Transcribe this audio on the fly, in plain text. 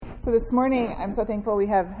So this morning, I'm so thankful we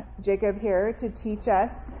have Jacob here to teach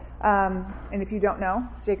us. And if you don't know,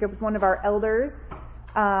 Jacob is one of our elders,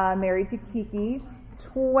 married to Kiki,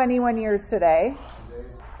 21 years today.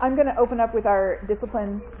 I'm going to open up with our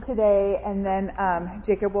disciplines today, and then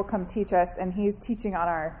Jacob will come teach us, and he's teaching on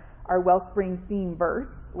our Wellspring theme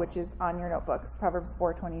verse, which is on your notebooks, Proverbs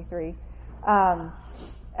 4:23.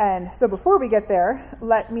 And so before we get there,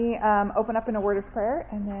 let me open up in a word of prayer,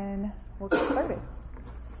 and then we'll get started.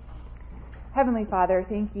 Heavenly Father,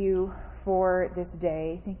 thank you for this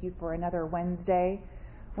day. Thank you for another Wednesday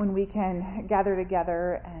when we can gather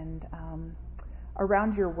together and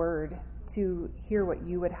around your word to hear what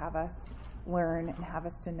you would have us learn and have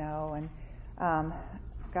us to know. And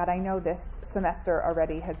God, I know this semester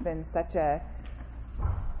already has been such an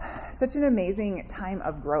amazing time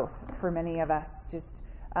of growth for many of us, just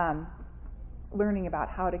learning about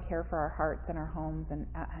how to care for our hearts and our homes and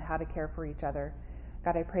how to care for each other.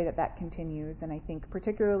 God, I pray that continues, and I think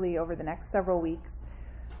particularly over the next several weeks,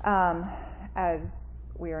 as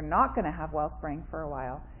we are not going to have Wellspring for a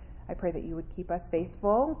while, I pray that you would keep us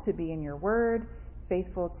faithful to be in your word,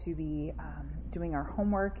 faithful to be doing our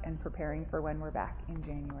homework and preparing for when we're back in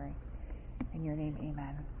January. In your name,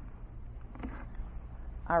 amen.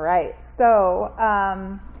 All right, so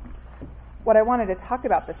what I wanted to talk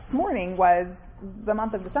about this morning was the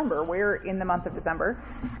month of December. We're in the month of December,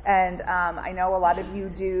 and I know a lot of you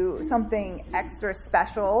do something extra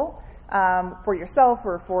special for yourself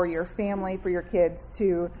or for your family, for your kids,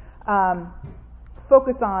 to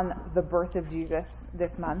focus on the birth of Jesus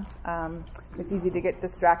this month. It's easy to get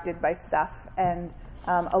distracted by stuff, and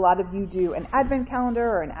a lot of you do an Advent calendar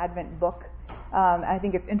or an Advent book. And I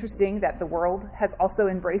think it's interesting that the world has also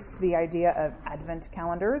embraced the idea of Advent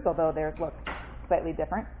calendars, although theirs look slightly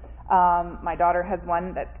different. My daughter has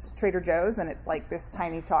one that's Trader Joe's, and it's like this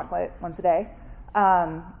tiny chocolate once a day.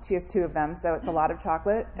 She has two of them, so it's a lot of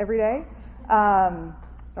chocolate every day.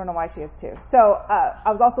 Don't know why she has two. So I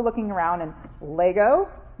was also looking around, and Lego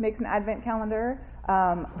makes an Advent calendar.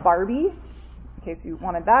 Barbie, in case you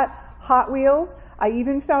wanted that. Hot Wheels. I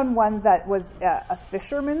even found one that was a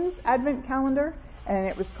fisherman's Advent calendar, and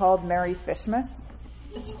it was called Merry Fishmas.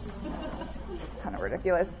 Kind of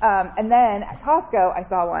ridiculous. And then at Costco, I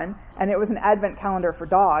saw one, and it was an Advent calendar for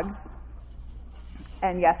dogs.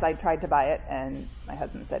 And yes, I tried to buy it, and my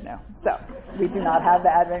husband said no. So we do not have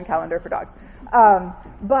the Advent calendar for dogs.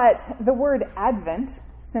 But the word Advent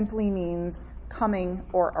simply means coming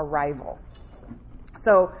or arrival.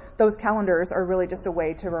 So those calendars are really just a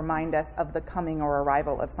way to remind us of the coming or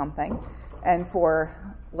arrival of something. And for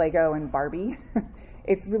Lego and Barbie,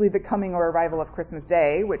 it's really the coming or arrival of Christmas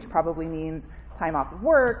Day, which probably means time off of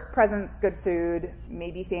work, presents, good food,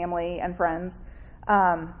 maybe family and friends.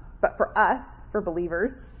 But for us, for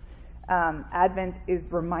believers, Advent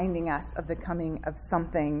is reminding us of the coming of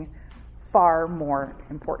something far more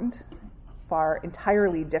important, far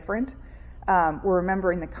entirely different. We're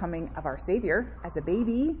remembering the coming of our Savior as a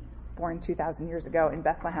baby, born 2,000 years ago in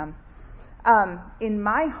Bethlehem. In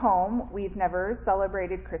my home, we've never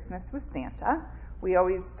celebrated Christmas with Santa. We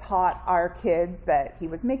always taught our kids that he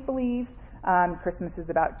was make-believe. Christmas is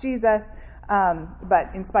about Jesus. But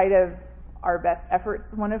in spite of our best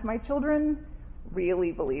efforts, one of my children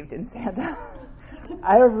really believed in Santa.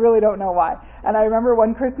 I really don't know why. And I remember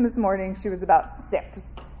one Christmas morning, she was about 6,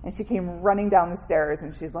 and she came running down the stairs,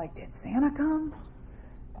 and she's like, "Did Santa come?"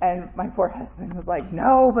 And my poor husband was like,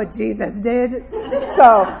 "No, but Jesus did."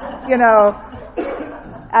 So,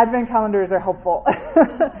 Advent calendars are helpful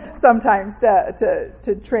sometimes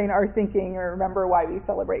to train our thinking or remember why we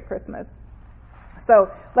celebrate Christmas. So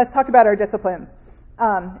let's talk about our disciplines.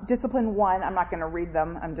 Discipline 1, I'm not going to read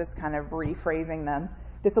them. I'm just kind of rephrasing them.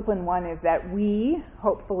 Discipline 1 is that we,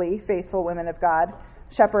 hopefully, faithful women of God,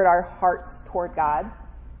 shepherd our hearts toward God,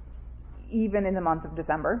 even in the month of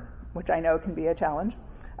December, which I know can be a challenge.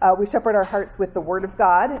 We shepherd our hearts with the Word of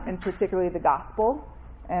God, and particularly the Gospel.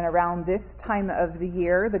 And around this time of the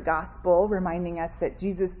year, the Gospel reminding us that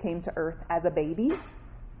Jesus came to earth as a baby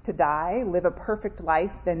to die, live a perfect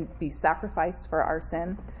life, then be sacrificed for our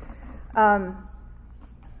sin.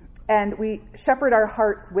 And we shepherd our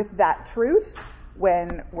hearts with that truth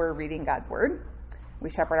when we're reading God's Word. We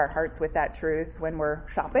shepherd our hearts with that truth when we're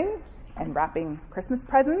shopping and wrapping Christmas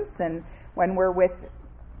presents, and when we're with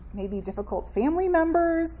maybe difficult family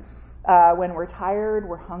members, when we're tired,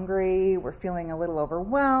 we're hungry, we're feeling a little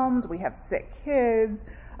overwhelmed, we have sick kids,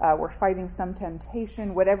 we're fighting some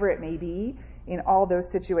temptation, whatever it may be. In all those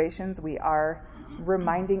situations, we are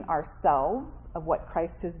reminding ourselves of what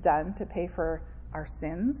Christ has done to pay for our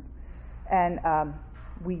sins. And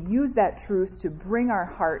we use that truth to bring our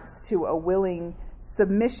hearts to a willing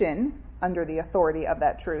submission under the authority of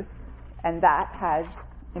that truth, and that has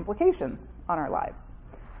implications on our lives.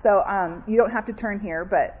 So you don't have to turn here,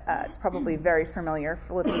 but it's probably very familiar.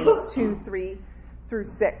 Philippians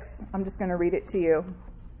 2:3-6. I'm just going to read it to you.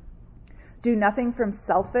 Do nothing from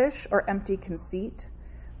selfish or empty conceit,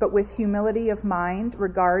 but with humility of mind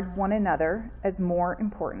regard one another as more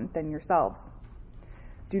important than yourselves.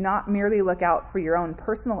 Do not merely look out for your own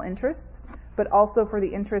personal interests, but also for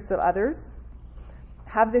the interests of others.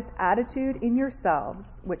 Have this attitude in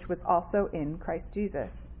yourselves, which was also in Christ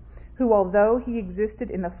Jesus, who, although he existed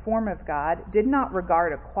in the form of God, did not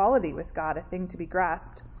regard equality with God a thing to be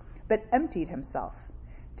grasped, but emptied himself,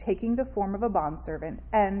 taking the form of a bondservant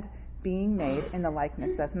and being made in the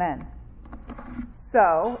likeness of men.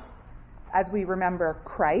 So, as we remember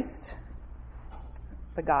Christ,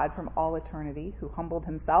 the God from all eternity, who humbled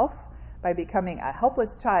himself by becoming a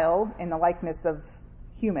helpless child in the likeness of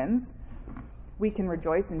humans, we can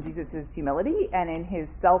rejoice in Jesus' humility and in his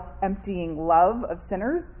self-emptying love of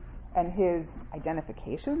sinners and his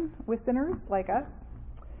identification with sinners like us.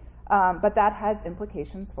 But that has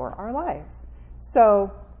implications for our lives.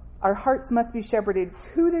 So our hearts must be shepherded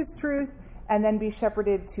to this truth and then be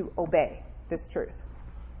shepherded to obey this truth.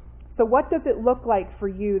 So what does it look like for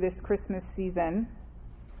you this Christmas season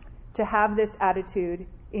to have this attitude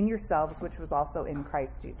in yourselves, which was also in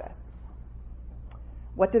Christ Jesus?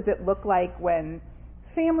 What does it look like when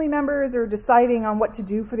family members are deciding on what to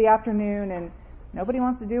do for the afternoon and nobody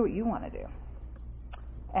wants to do what you want to do?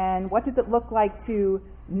 And what does it look like to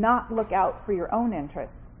not look out for your own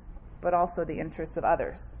interests, but also the interests of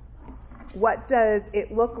others? What does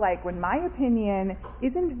it look like when my opinion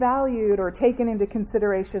isn't valued or taken into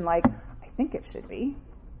consideration like I think it should be?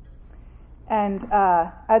 And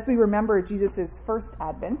as we remember Jesus' first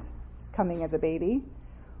advent, his coming as a baby,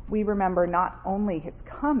 we remember not only his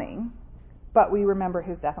coming, but we remember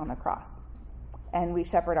his death on the cross. And we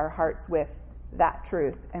shepherd our hearts with that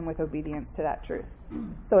truth and with obedience to that truth.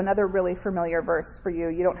 So another really familiar verse for you.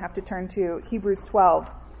 You don't have to turn to Hebrews 12.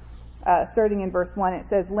 Starting in verse 1, it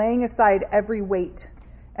says, laying aside every weight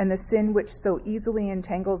and the sin which so easily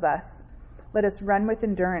entangles us, let us run with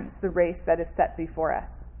endurance the race that is set before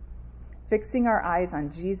us, fixing our eyes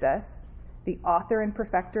on Jesus, the author and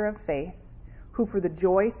perfecter of faith, who for the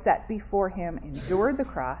joy set before him endured the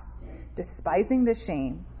cross, despising the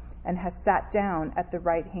shame, and has sat down at the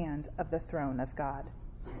right hand of the throne of God.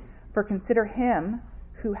 For consider him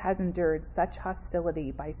who has endured such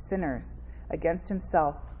hostility by sinners against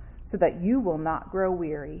himself, so that you will not grow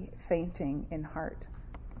weary, fainting in heart.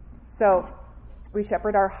 So we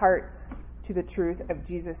shepherd our hearts to the truth of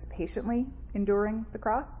Jesus patiently enduring the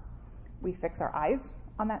cross. We fix our eyes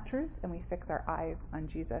on that truth, and we fix our eyes on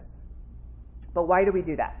Jesus. But why do we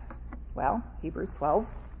do that? Well, Hebrews 12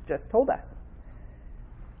 just told us.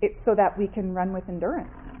 It's so that we can run with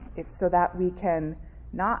endurance. It's so that we can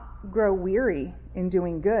not grow weary in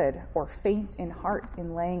doing good or faint in heart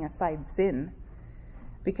in laying aside sin.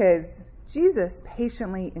 Because Jesus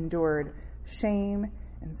patiently endured shame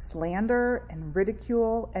and slander and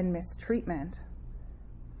ridicule and mistreatment.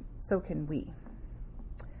 So can we.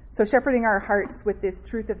 So shepherding our hearts with this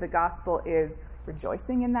truth of the gospel is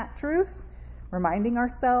rejoicing in that truth, reminding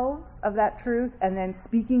ourselves of that truth, and then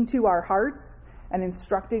speaking to our hearts and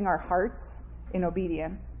instructing our hearts in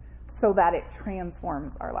obedience so that it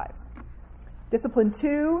transforms our lives. Discipline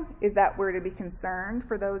 2 is that we're to be concerned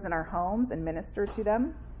for those in our homes and minister to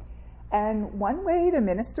them. And one way to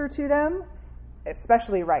minister to them,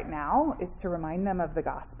 especially right now, is to remind them of the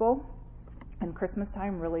gospel. And Christmas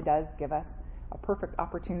time really does give us a perfect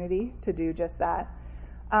opportunity to do just that.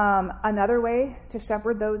 Another way to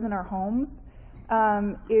shepherd those in our homes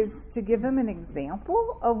is to give them an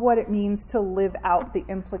example of what it means to live out the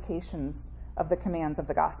implications of the commands of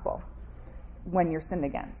the gospel when you're sinned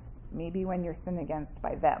against. Maybe when you're sinned against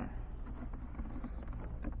by them.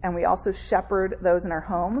 And we also shepherd those in our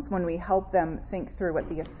homes when we help them think through what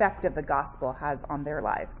the effect of the gospel has on their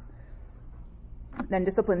lives. Then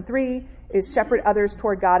discipline 3 is shepherd others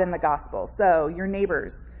toward God in the gospel. So your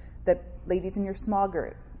neighbors, the ladies in your small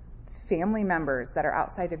group, family members that are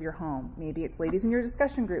outside of your home. Maybe it's ladies in your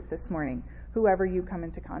discussion group this morning, whoever you come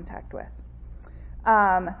into contact with.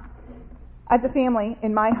 As a family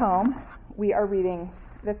in my home, we are reading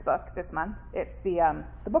this book this month. It's the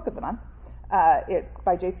book of the month. It's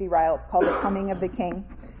by J.C. Ryle. It's called The Coming of the King.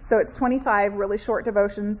 So it's 25 really short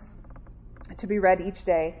devotions to be read each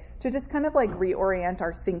day to just kind of like reorient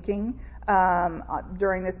our thinking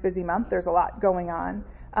during this busy month. There's a lot going on.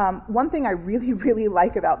 One thing I really, really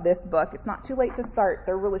like about this book, it's not too late to start.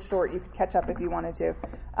 They're really short. You could catch up if you wanted to,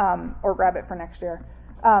 or grab it for next year.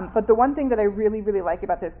 But the one thing that I really, really like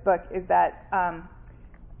about this book is that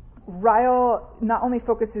Ryle not only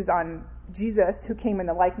focuses on Jesus, who came in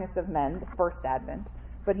the likeness of men, the first Advent,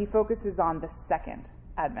 but he focuses on the second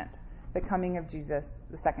Advent, the coming of Jesus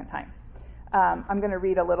the second time. I'm going to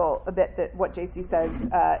read a bit that what JC says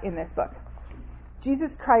in this book.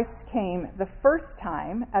 Jesus Christ came the first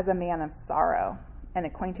time as a man of sorrow and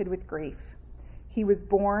acquainted with grief. He was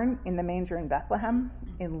born in the manger in Bethlehem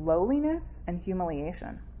in lowliness and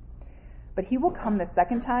humiliation. But he will come the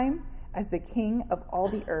second time as the King of all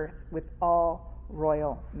the earth with all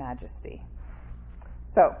royal majesty.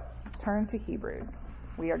 So, turn to Hebrews.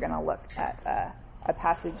 We are going to look at a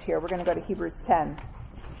passage here. We're going to go to Hebrews 10.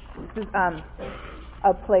 This is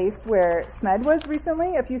a place where Smed was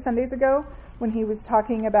recently, a few Sundays ago, when he was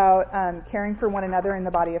talking about caring for one another in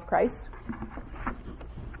the body of Christ.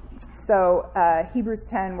 So, Hebrews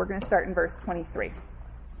 10, we're going to start in verse 23.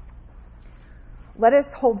 Let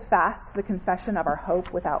us hold fast the confession of our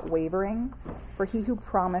hope without wavering, for he who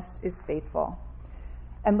promised is faithful.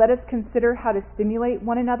 And let us consider how to stimulate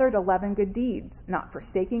one another to love and good deeds, not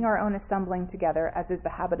forsaking our own assembling together, as is the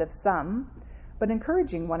habit of some, but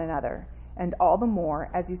encouraging one another, and all the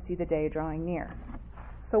more as you see the day drawing near.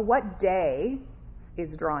 So what day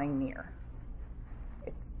is drawing near?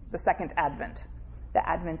 It's the second Advent, the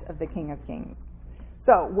Advent of the King of Kings.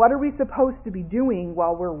 So what are we supposed to be doing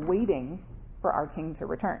while we're waiting for our King to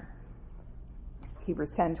return?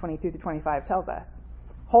 Hebrews 10, 23-25 tells us,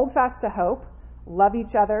 hold fast to hope, love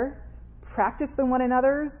each other, practice the one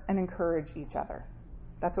another's, and encourage each other.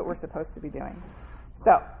 That's what we're supposed to be doing.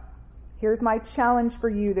 So, here's my challenge for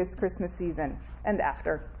you this Christmas season and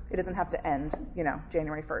after. It doesn't have to end,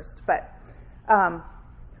 January 1st. But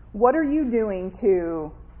what are you doing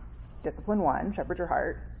to discipline 1, shepherd your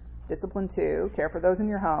heart, discipline 2, care for those in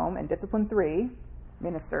your home, and discipline 3,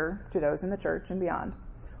 minister to those in the church and beyond?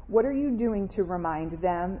 What are you doing to remind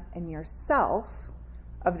them and yourself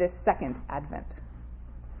of this second Advent?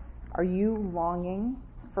 Are you longing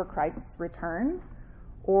for Christ's return?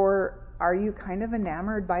 Or are you kind of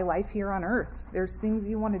enamored by life here on earth? There's things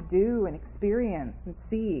you want to do and experience and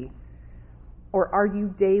see. Or are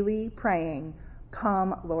you daily praying,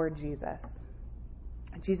 come, Lord Jesus?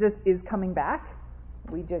 Jesus is coming back.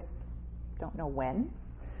 We just don't know when.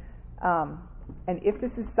 And if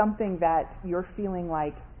this is something that you're feeling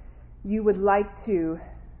like you would like to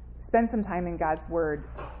spend some time in God's Word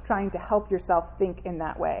trying to help yourself think in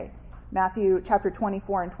that way, Matthew chapter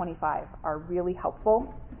 24 and 25 are really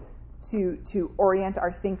helpful to orient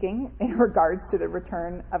our thinking in regards to the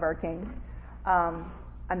return of our King.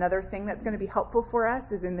 Another thing that's going to be helpful for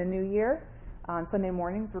us is in the new year. On Sunday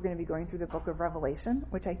mornings, we're going to be going through the book of Revelation,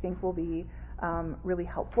 which I think will be really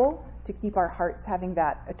helpful to keep our hearts having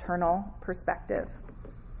that eternal perspective.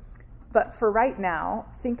 But for right now,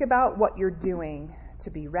 think about what you're doing to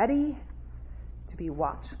be ready, to be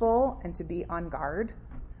watchful, and to be on guard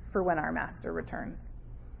for when our Master returns.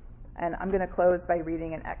 And I'm going to close by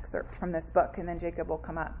reading an excerpt from this book, and then Jacob will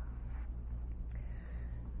come up.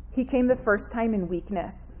 He came the first time in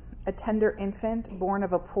weakness, a tender infant born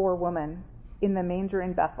of a poor woman, in the manger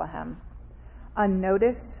in Bethlehem,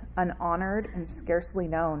 unnoticed, unhonored, and scarcely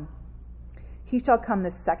known. He shall come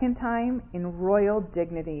the second time in royal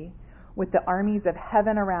dignity, with the armies of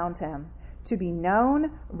heaven around him, to be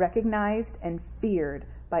known, recognized, and feared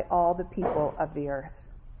by all the people of the earth.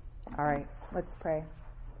 All right, let's pray.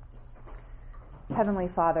 Heavenly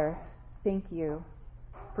Father, thank you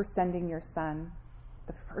for sending your Son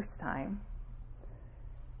the first time,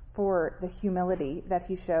 for the humility that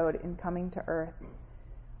he showed in coming to earth,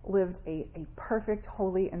 lived a perfect,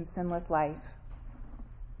 holy, and sinless life,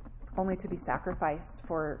 only to be sacrificed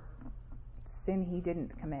for sin he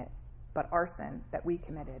didn't commit, but our sin that we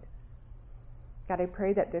committed. God, I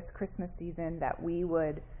pray that this Christmas season that we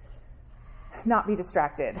would not be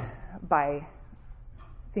distracted by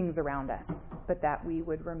things around us, but that we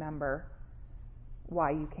would remember why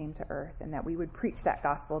you came to earth, and that we would preach that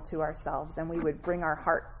gospel to ourselves, and we would bring our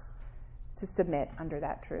hearts to submit under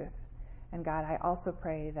that truth. And God, I also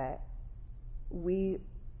pray that we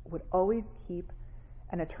would always keep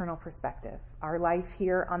an eternal perspective. Our life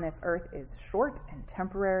here on this earth is short and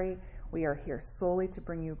temporary. We are here solely to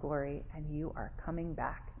bring you glory, and you are coming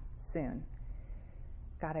back soon.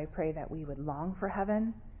 God, I pray that we would long for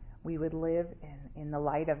heaven. We would live in the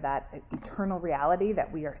light of that eternal reality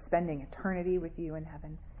that we are spending eternity with you in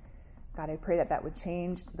heaven. God, I pray that that would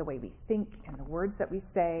change the way we think and the words that we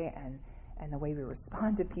say and the way we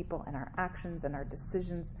respond to people and our actions and our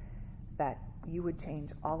decisions, that you would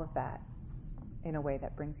change all of that in a way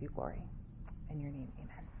that brings you glory. In your name,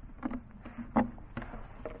 amen. Is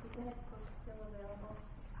that book still available?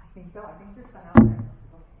 I think so. I think there's some out there.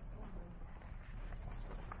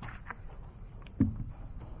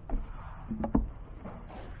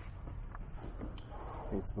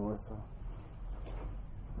 Thanks, Melissa.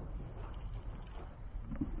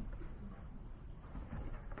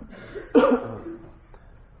 Well,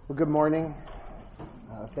 good morning.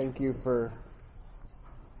 Thank you for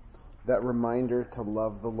that reminder to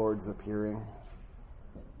love the Lord's appearing.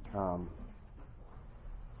 I'm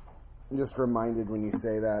just reminded when you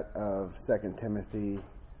say that of 2 Timothy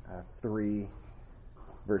 3,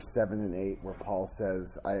 verse 7 and 8, where Paul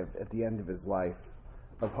says, I have, at the end of his life,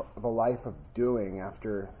 of a life of doing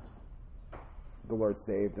after the Lord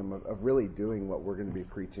saved him, of really doing what we're going to be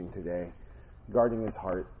preaching today, guarding his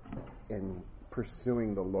heart and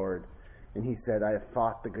pursuing the Lord. And he said, I have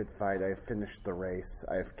fought the good fight, I have finished the race,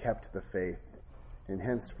 I have kept the faith, and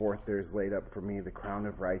henceforth there is laid up for me the crown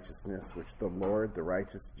of righteousness, which the Lord, the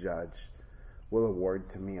righteous judge, will award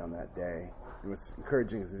to me on that day. And what's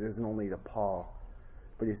encouraging is it isn't only to Paul,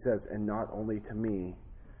 but he says, and not only to me,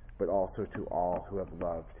 but also to all who have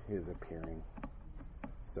loved his appearing.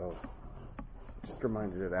 So, just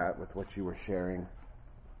reminded of that with what you were sharing,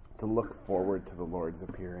 to look forward to the Lord's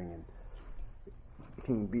appearing. And it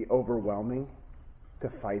can be overwhelming to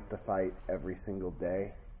fight the fight every single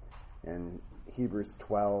day. And Hebrews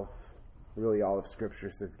 12, really all of Scripture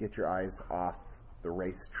says, get your eyes off the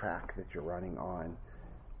racetrack that you're running on,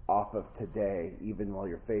 off of today, even while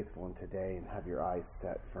you're faithful in today, and have your eyes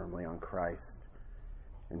set firmly on Christ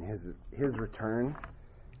and his return,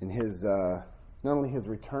 and his not only his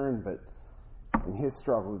return, but in his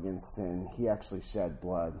struggle against sin, he actually shed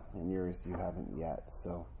blood. In yours, you haven't yet.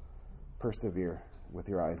 So persevere with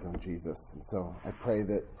your eyes on Jesus. And so I pray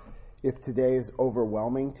that if today is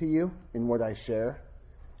overwhelming to you in what I share,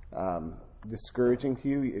 discouraging to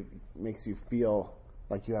you, it makes you feel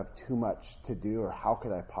like you have too much to do, or how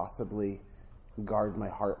could I possibly guard my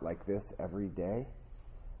heart like this every day,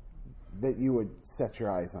 that you would set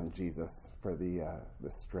your eyes on Jesus for the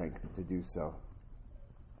strength to do so.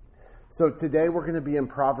 So today we're going to be in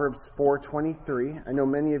Proverbs 4:23. I know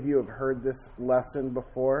many of you have heard this lesson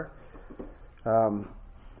before.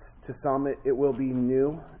 To some, it will be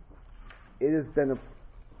new. It has been a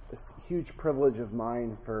huge privilege of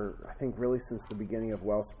mine for, I think, really since the beginning of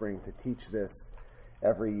Wellspring to teach this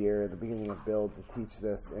every year, the beginning of Build to teach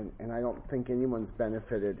this, and I don't think anyone's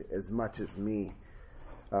benefited as much as me.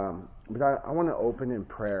 But I want to open in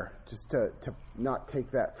prayer, just to not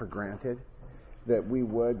take that for granted, that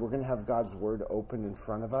we're going to have God's Word open in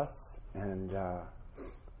front of us, and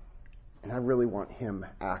I really want Him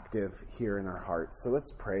active here in our hearts. So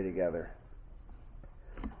let's pray together.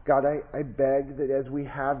 God, I beg that as we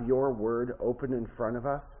have your Word open in front of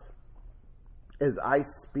us, as I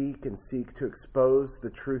speak and seek to expose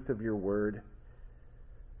the truth of your Word,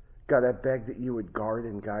 God, I beg that you would guard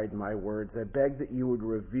and guide my words. I beg that you would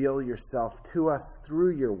reveal yourself to us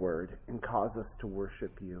through your Word and cause us to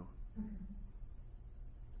worship you.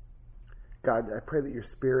 God, I pray that your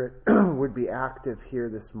Spirit would be active here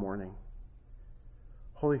this morning.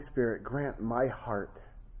 Holy Spirit, grant my heart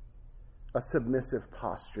a submissive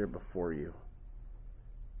posture before you,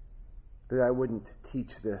 that I wouldn't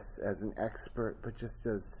teach this as an expert, but just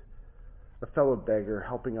as a fellow beggar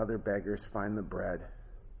helping other beggars find the bread.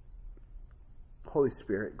 Holy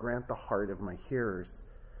Spirit, grant the heart of my hearers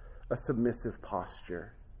a submissive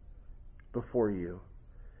posture before you,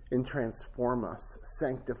 and transform us,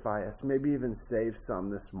 sanctify us, maybe even save some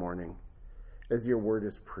this morning as your word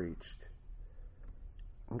is preached.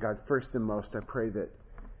 And God, first and most, I pray that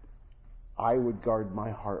I would guard my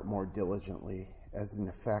heart more diligently as an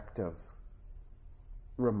effect of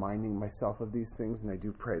reminding myself of these things, and I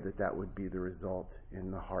do pray that that would be the result in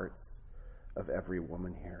the hearts of every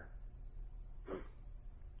woman here.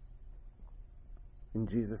 In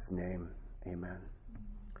Jesus' name, amen.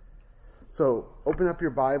 So open up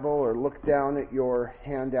your Bible or look down at your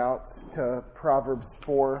handouts to Proverbs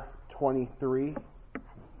 4:23.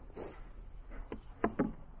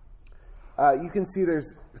 You can see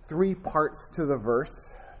there's three parts to the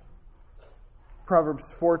verse.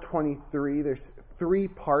 Proverbs 4:23, there's three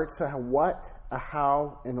parts, a what, a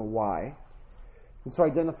how, and a why. And so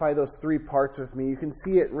identify those three parts with me. You can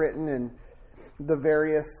see it written in the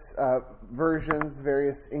various versions,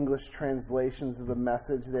 various English translations of the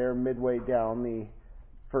message there midway down the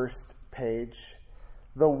first page.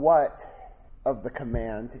 The what of the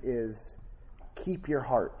command is keep your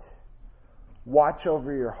heart, watch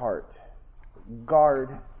over your heart,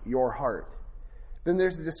 guard your heart. Then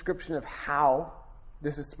there's a description of how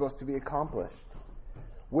this is supposed to be accomplished.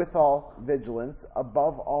 With all vigilance,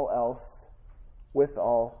 above all else, with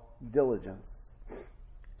all diligence.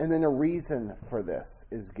 And then a reason for this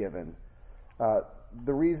is given.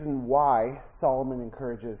 The reason why Solomon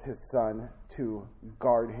encourages his son to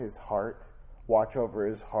guard his heart, watch over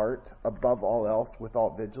his heart above all else with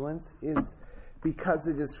all vigilance, is because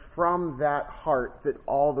it is from that heart that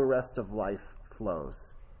all the rest of life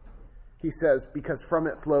flows. He says, because from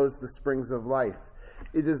it flows the springs of life.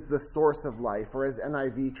 It is the source of life, or as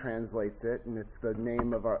NIV translates it, and it's the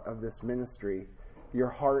name of this ministry, your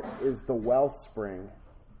heart is the wellspring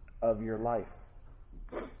of your life.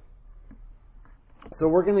 So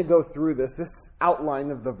we're going to go through this. This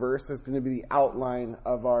outline of the verse is going to be the outline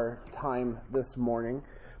of our time this morning.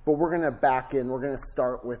 But we're going to back in. We're going to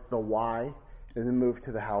start with the why and then move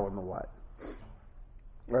to the how and the what.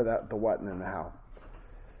 Or the what and then the how.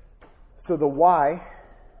 So the why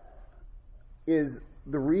is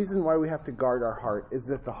the reason why we have to guard our heart is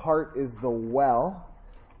that the heart is the well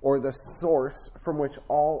or the source from which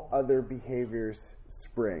all other behaviors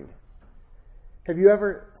spring. Have you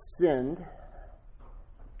ever sinned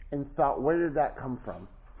and thought, where did that come from?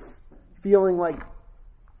 Feeling like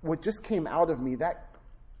what just came out of me, that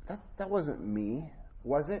wasn't me,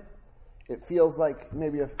 was it? It feels like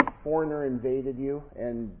maybe a foreigner invaded you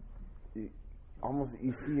and almost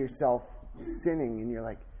you see yourself sinning and you're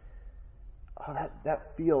like, oh,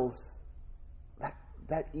 that feels,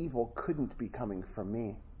 that evil couldn't be coming from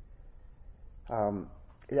me.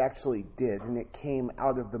 It actually did, and it came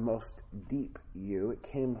out of the most deep you. It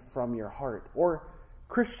came from your heart. Or,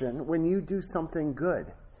 Christian, when you do something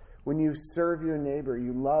good, when you serve your neighbor,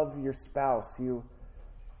 you love your spouse, you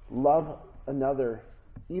love another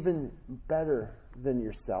even better than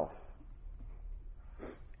yourself.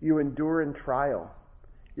 You endure in trial.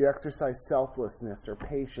 You exercise selflessness or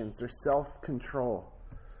patience or self-control.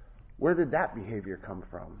 Where did that behavior come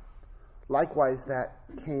from? Likewise, that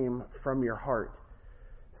came from your heart.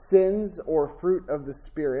 Sins or fruit of the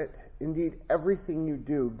Spirit, indeed everything you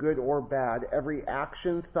do, good or bad, every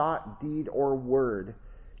action, thought, deed, or word,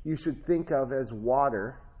 you should think of as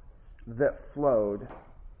water that flowed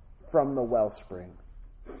from the wellspring.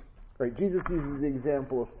 Right? Jesus uses the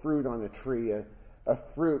example of fruit on a tree.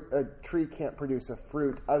 A tree can't produce a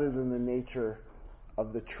fruit other than the nature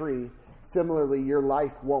of the tree. Similarly, your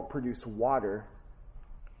life won't produce water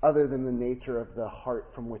other than the nature of the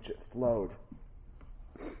heart from which it flowed.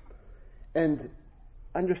 And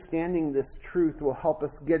understanding this truth will help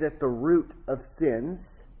us get at the root of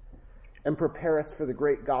sins and prepare us for the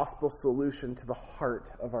great gospel solution to the heart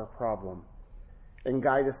of our problem and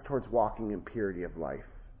guide us towards walking in purity of life.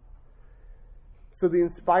 So the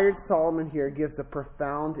inspired Solomon here gives a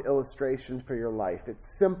profound illustration for your life.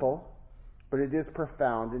 It's simple, but it is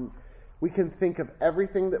profound. And we can think of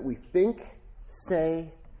everything that we think,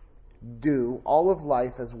 say, do, all of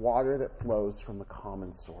life as water that flows from the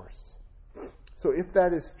common source. So if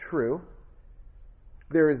that is true,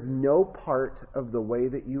 there is no part of the way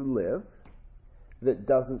that you live that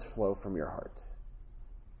doesn't flow from your heart.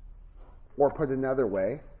 Or put another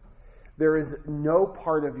way, there is no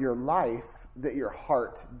part of your life that your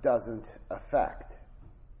heart doesn't affect.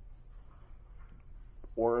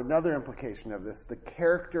 Or another implication of this, the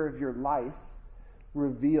character of your life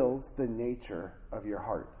reveals the nature of your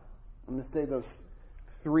heart. I'm going to say those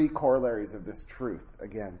three corollaries of this truth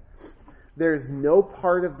again. There's no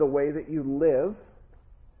part of the way that you live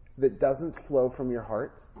that doesn't flow from your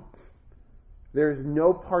heart. There's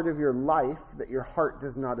no part of your life that your heart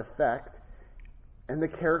does not affect. And the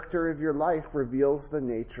character of your life reveals the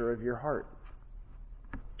nature of your heart.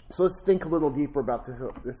 So let's think a little deeper about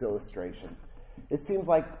this illustration. It seems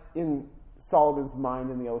like in Solomon's mind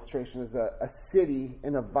in the illustration is a city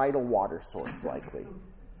and a vital water source likely.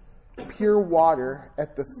 Pure water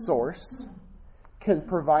at the source can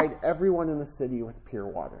provide everyone in the city with pure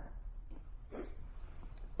water.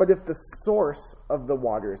 But if the source of the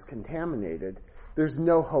water is contaminated, there's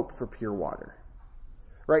no hope for pure water.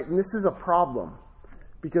 Right? And this is a problem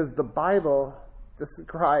because the Bible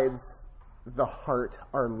describes the heart,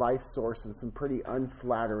 our life source, in some pretty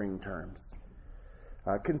unflattering terms.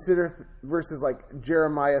 Consider verses like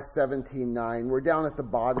Jeremiah 17:9. We're down at the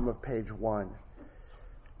bottom of page 1.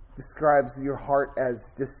 Describes your heart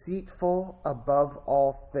as deceitful above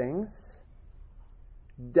all things,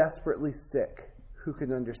 desperately sick. Who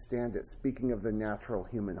can understand it? Speaking of the natural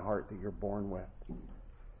human heart that you're born with.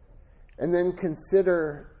 And then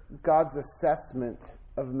consider God's assessment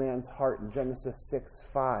of man's heart in Genesis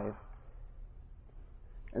 6:5.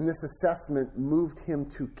 And this assessment moved him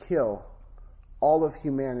to kill all of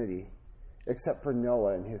humanity except for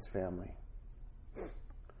Noah and his family.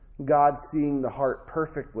 God, seeing the heart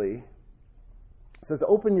perfectly, says,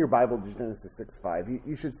 open your Bible to Genesis 6:5.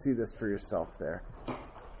 You should see this for yourself there.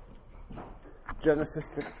 Genesis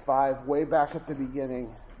 6:5, way back at the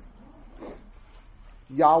beginning,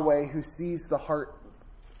 Yahweh, who sees the heart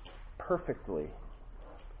perfectly,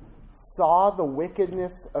 saw the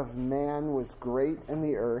wickedness of man was great in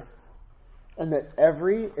the earth, and that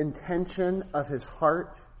every intention of his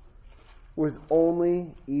heart was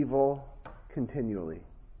only evil continually.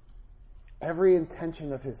 Every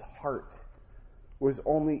intention of his heart was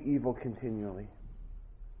only evil continually.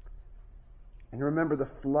 And remember, the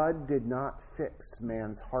flood did not fix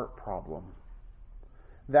man's heart problem.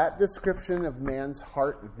 That description of man's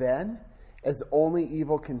heart then, as only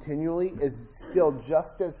evil continually, is still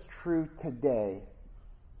just as true today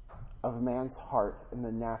of man's heart in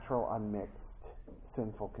the natural, unmixed,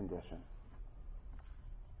 sinful condition.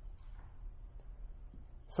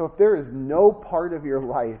 So if there is no part of your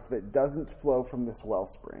life that doesn't flow from this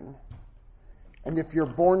wellspring, and if you're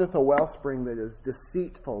born with a wellspring that is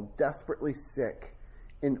deceitful, desperately sick,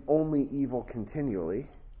 and only evil continually,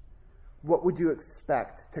 what would you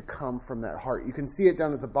expect to come from that heart? You can see it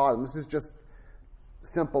down at the bottom. This is just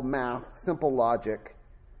simple math, simple logic.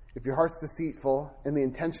 If your heart's deceitful, and the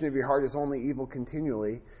intention of your heart is only evil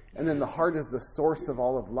continually, and then the heart is the source of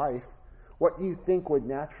all of life, what do you think would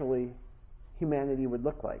naturally humanity would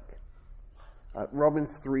look like?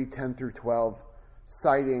 Romans 3:10 through 12,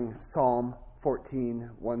 citing Psalm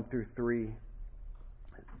 14, 1 through 3,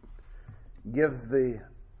 gives the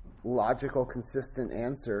logical, consistent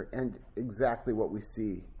answer and exactly what we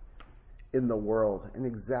see in the world and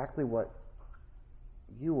exactly what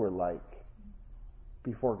you were like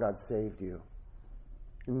before God saved you.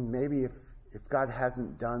 And maybe if God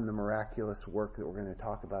hasn't done the miraculous work that we're going to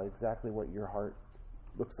talk about, exactly what your heart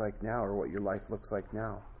looks like now or what your life looks like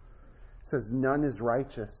now. It says, none is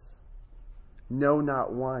righteous. No,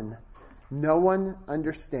 not one. No one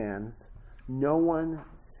understands. No one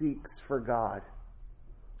seeks for God.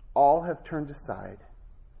 All have turned aside.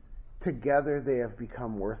 Together they have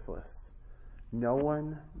become worthless. No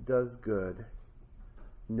one does good.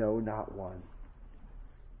 No, not one.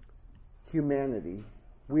 Humanity,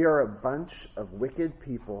 we are a bunch of wicked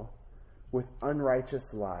people with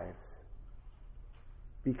unrighteous lives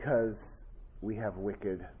because we have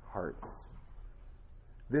wicked hearts.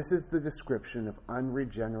 This is the description of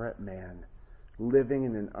unregenerate man living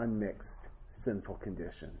in an unmixed, sinful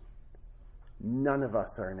condition. None of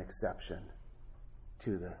us are an exception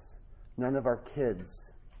to this. None of our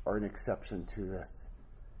kids are an exception to this.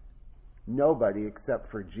 Nobody except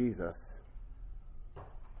for Jesus,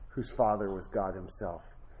 whose father was God himself,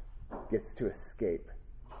 gets to escape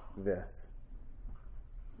this.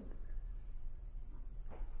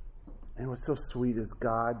 And what's so sweet is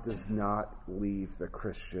God does not leave the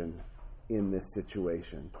Christian in this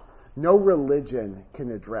situation. No religion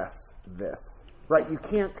can address this, right? You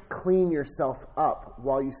can't clean yourself up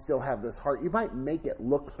while you still have this heart. You might make it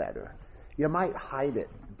look better. You might hide it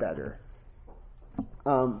better.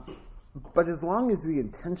 But as long as the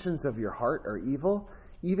intentions of your heart are evil,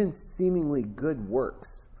 even seemingly good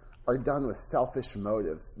works are done with selfish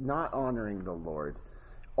motives, not honoring the Lord,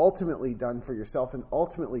 ultimately done for yourself and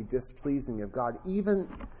ultimately displeasing of God. Even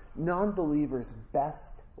non-believers'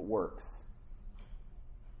 best works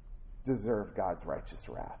deserve God's righteous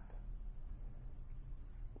wrath.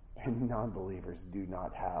 And non-believers do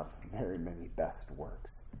not have very many best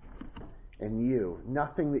works. And you,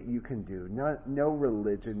 nothing that you can do, no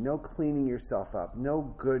religion, no cleaning yourself up,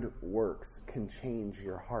 no good works can change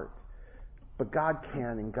your heart. But God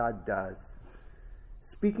can and God does.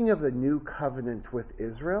 Speaking of the new covenant with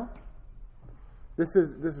Israel, this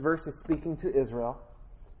verse is speaking to Israel.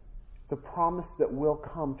 It's a promise that will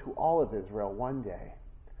come to all of Israel one day.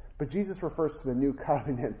 But Jesus refers to the new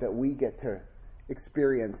covenant that we get to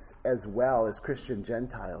experience as well as Christian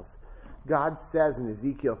Gentiles. God says in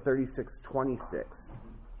Ezekiel 36:26,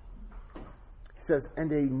 he says,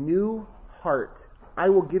 "And a new heart, I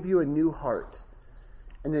will give you a new heart,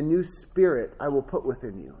 and a new spirit I will put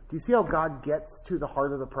within you." Do you see how God gets to the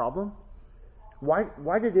heart of the problem?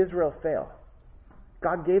 Why did Israel fail?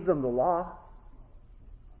 God gave them the law,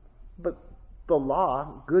 but the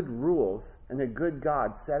law, good rules, and a good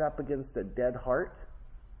God set up against a dead heart,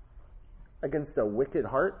 against a wicked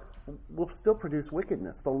heart, will still produce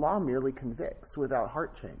wickedness. The law merely convicts without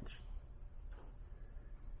heart change.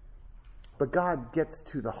 But God gets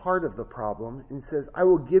to the heart of the problem and says, "I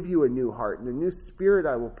will give you a new heart, and a new spirit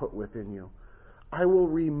I will put within you. I will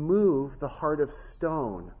remove the heart of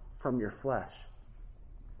stone from your flesh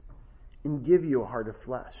and give you a heart of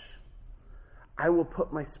flesh. I will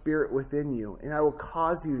put my spirit within you, and I will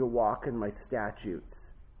cause you to walk in my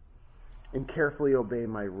statutes and carefully obey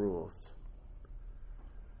my rules.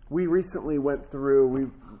 We recently went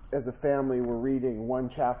through, as a family, we're reading one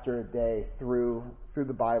chapter a day through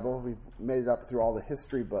the Bible. We've made it up through all the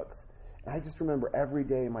history books. And I just remember every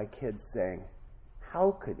day my kids saying,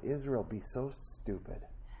 how could Israel be so stupid?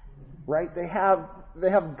 Right? They have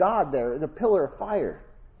God there in a pillar of fire,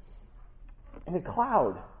 in a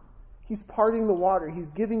cloud. He's parting the water. He's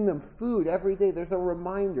giving them food every day. There's a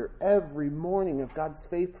reminder every morning of God's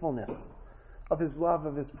faithfulness, of his love,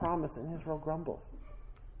 of his promise, and Israel grumbles.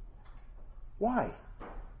 Why?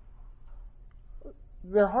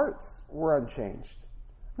 Their hearts were unchanged.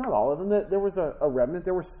 Not all of them. There was a remnant.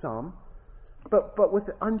 There were some. But with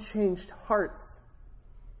unchanged hearts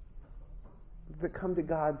that come to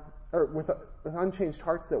God, or with unchanged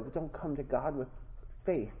hearts that don't come to God with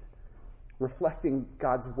faith, reflecting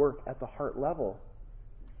God's work at the heart level,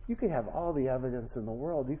 you could have all the evidence in the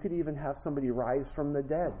world. You could even have somebody rise from the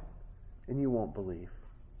dead, and you won't believe.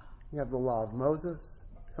 You have the law of Moses,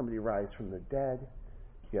 somebody rise from the dead.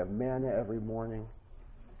 You have manna every morning.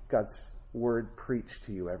 God's word preached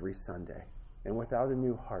to you every Sunday. And without a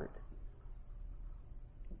new heart,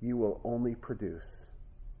 you will only produce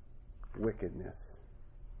wickedness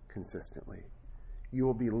consistently. You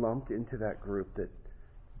will be lumped into that group that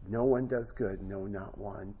no one does good, no, not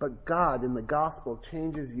one. But God in the gospel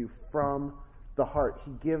changes you from the heart.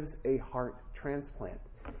 He gives a heart transplant.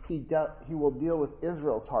 He will deal with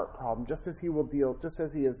Israel's heart problem just as he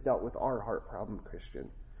has dealt with our heart problem, Christian.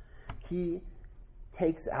 He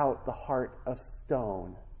takes out the heart of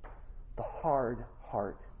stone, the hard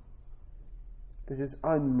heart that is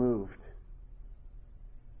unmoved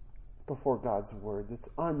before God's word, that's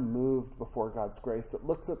unmoved before God's grace, that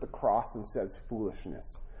looks at the cross and says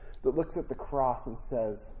foolishness, that looks at the cross and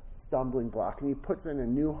says stumbling block, and he puts in a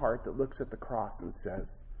new heart that looks at the cross and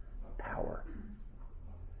says power.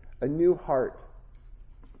 A new heart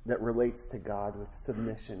that relates to God with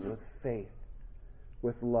submission, with faith,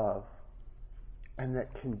 with love, and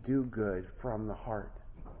that can do good from the heart.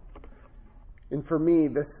 And for me,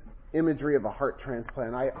 this imagery of a heart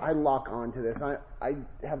transplant, I lock on to this. I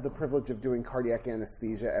have the privilege of doing cardiac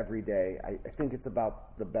anesthesia every day. I think it's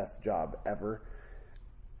about the best job ever.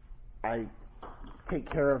 I take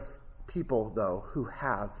care of people, though, who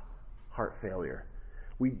have heart failure.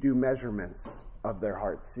 We do measurements of their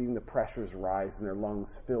hearts, seeing the pressures rise and their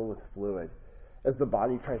lungs fill with fluid. As the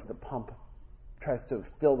body tries to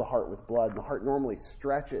fill the heart with blood, the heart normally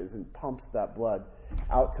stretches and pumps that blood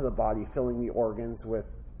out to the body, filling the organs with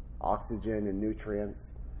oxygen and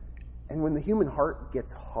nutrients. And when the human heart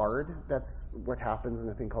gets hard, that's what happens in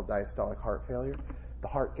a thing called diastolic heart failure. The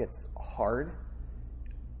heart gets hard,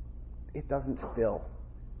 it doesn't fill.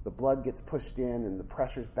 The blood gets pushed in and the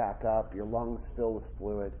pressure's back up, your lungs fill with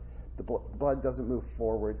fluid. The blood doesn't move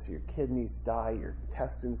forward, so your kidneys die, your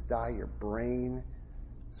intestines die, your brain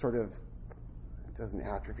sort of, it doesn't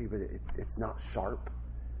atrophy, but it's not sharp.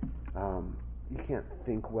 You can't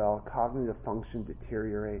think well. Cognitive function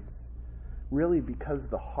deteriorates. Really, because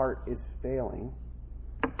the heart is failing,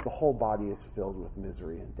 the whole body is filled with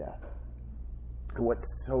misery and death. And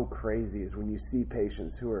what's so crazy is when you see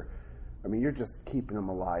patients who are, you're just keeping them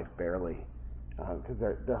alive barely, because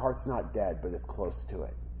their heart's not dead, but it's close to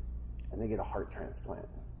it. And they get a heart transplant.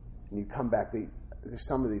 And you come back, there's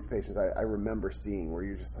some of these patients I remember seeing where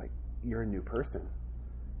you're just like, you're a new person.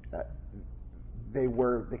 They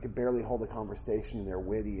could barely hold a conversation, and they're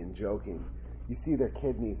witty and joking. You see their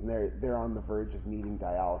kidneys, and they're on the verge of needing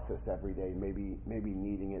dialysis every day, maybe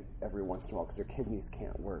needing it every once in a while because their kidneys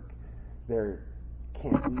can't work. They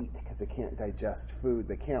can't eat because they can't digest food.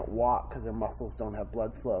 They can't walk because their muscles don't have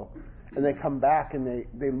blood flow. And they come back and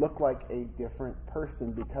they look like a different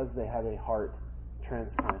person because they had a heart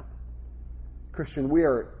transplant. Christian, we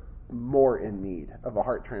are more in need of a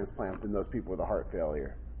heart transplant than those people with a heart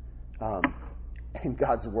failure. And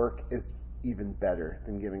God's work is even better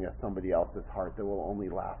than giving us somebody else's heart that will only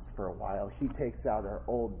last for a while. He takes out our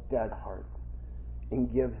old dead hearts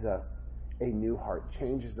and gives us a new heart,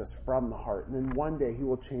 changes us from the heart, and then one day he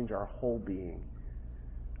will change our whole being.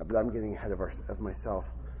 But I'm getting ahead of myself.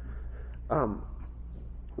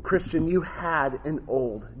 Christian, you had an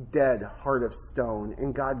old, dead heart of stone,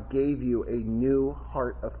 and God gave you a new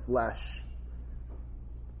heart of flesh.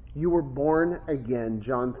 You were born again,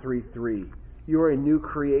 John 3:3. You are a new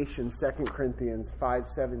creation, 2 Corinthians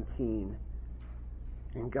 5:17.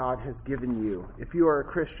 And God has given you, if you are a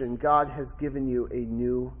Christian, God has given you a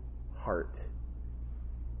new heart.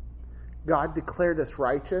 God declared us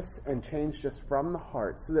righteous and changed us from the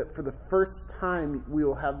heart so that for the first time we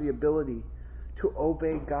will have the ability to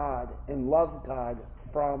obey God and love God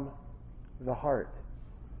from the heart.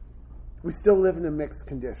 we still live in a mixed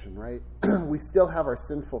condition, right? We still have our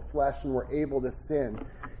sinful flesh and we're able to sin.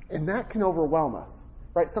 And that can overwhelm us,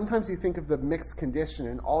 right? Sometimes you think of the mixed condition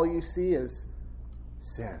and all you see is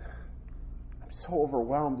sin. I'm so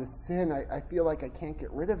overwhelmed with sin. I feel like I can't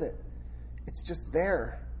get rid of it. It's just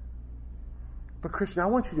there. But Christian, I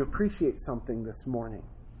want you to appreciate something this morning.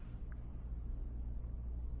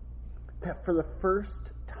 That for the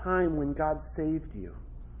first time when God saved you,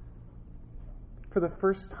 for the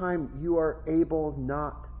first time you are able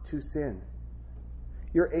not to sin.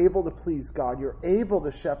 You're able to please God. You're able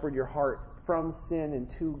to shepherd your heart from sin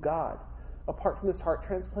and to God. Apart from this heart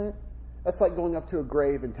transplant, that's like going up to a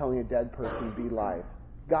grave and telling a dead person, be live.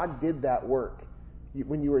 God did that work.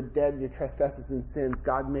 When you were dead in your trespasses and sins,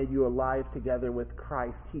 God made you alive together with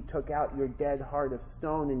Christ. He took out your dead heart of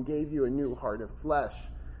stone and gave you a new heart of flesh.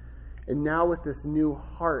 And now with this new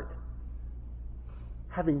heart,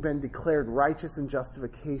 having been declared righteous in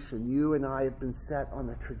justification, you and I have been set on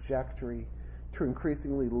a trajectory to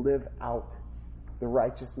increasingly live out the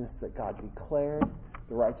righteousness that God declared,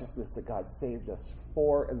 the righteousness that God saved us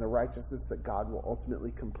for, and the righteousness that God will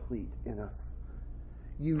ultimately complete in us.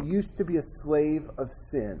 You used to be a slave of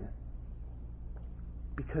sin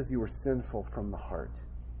because you were sinful from the heart.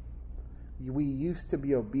 We used to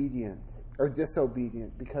be obedient or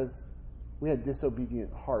disobedient because we had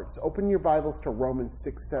disobedient hearts. Open your Bibles to Romans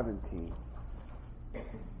 6:17.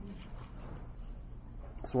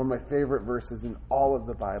 It's one of my favorite verses in all of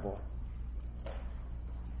the Bible.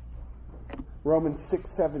 Romans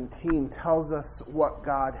 6:17 tells us what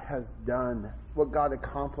God has done, what God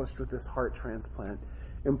accomplished with this heart transplant.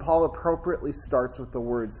 And Paul appropriately starts with the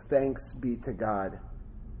words, thanks be to God.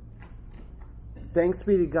 Thanks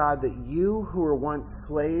be to God that you who were once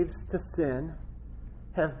slaves to sin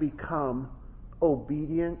have become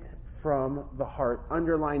obedient from the heart.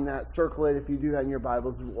 Underline that, circle it if you do that in your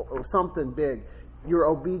Bibles, or something big. You're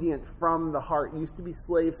obedient from the heart. You used to be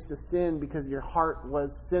slaves to sin because your heart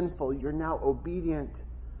was sinful. You're now obedient,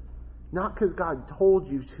 not because God told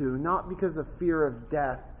you to, not because of fear of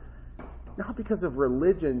death, not because of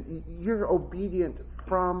religion. You're obedient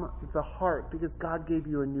from the heart because God gave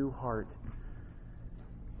you a new heart.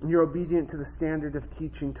 And you're obedient to the standard of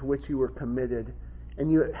teaching to which you were committed. And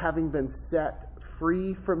you, having been set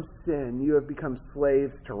free from sin, you have become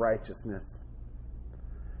slaves to righteousness.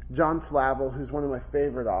 John Flavel, who's one of my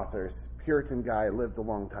favorite authors, Puritan guy, lived a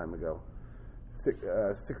long time ago,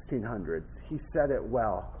 1600s. He said it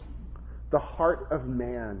well. The heart of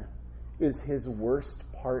man is his worst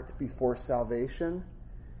part before salvation,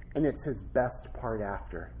 and it's his best part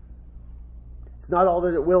after. It's not all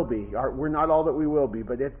that it will be. We're not all that we will be,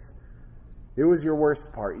 but it was your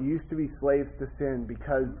worst part. You used to be slaves to sin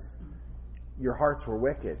because your hearts were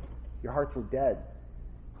wicked. Your hearts were dead.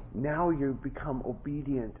 Now you become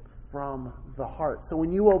obedient from the heart. So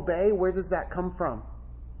when you obey, where does that come from?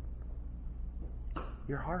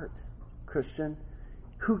 Your heart, Christian.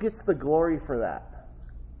 Who gets the glory for that?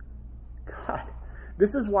 God.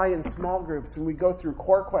 This is why in small groups, when we go through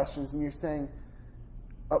core questions and you're saying,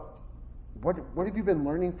 what have you been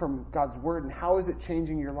learning from God's Word and how is it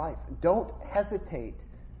changing your life? Don't hesitate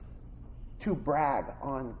to brag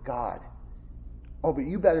on God. Oh, but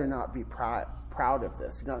you better not be proud of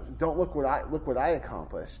this. Don't look what I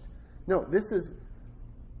accomplished. No, this is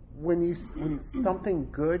when something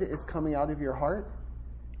good is coming out of your heart,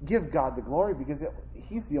 give God the glory because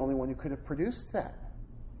He's the only one who could have produced that.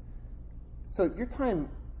 So your time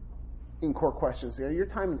in core questions, your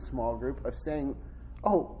time in small group of saying,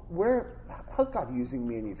 how's God using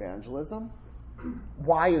me in evangelism?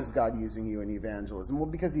 Why is God using you in evangelism? Well,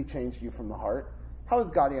 because He changed you from the heart. How is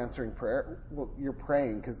God answering prayer? Well, you're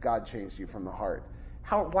praying because God changed you from the heart.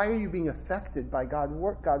 Why are you being affected by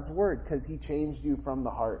God's Word? Because He changed you from the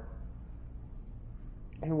heart.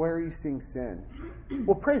 And where are you seeing sin?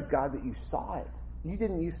 Well, praise God that you saw it. You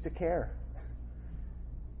didn't used to care.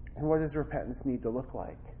 And what does repentance need to look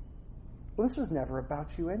like? Well, this was never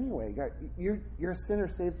about you anyway. You're a sinner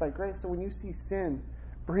saved by grace. So when you see sin,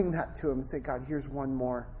 bring that to Him and say, God, here's one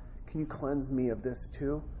more. Can you cleanse me of this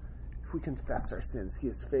too? If we confess our sins, He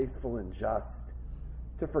is faithful and just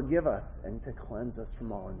to forgive us and to cleanse us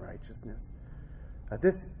from all unrighteousness.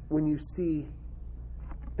 When you see,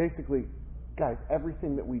 basically, guys,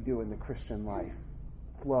 everything that we do in the Christian life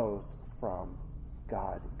flows from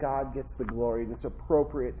God. God gets the glory, and it's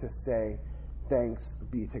appropriate to say, thanks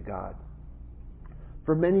be to God.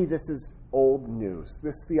 For many, this is old news.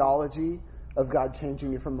 This theology of God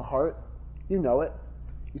changing you from the heart, you know it.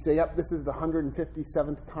 You say, yep, this is the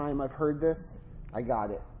 157th time I've heard this. I got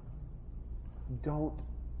it. Don't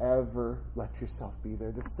ever let yourself be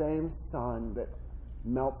there. The same sun that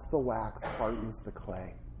melts the wax, hardens the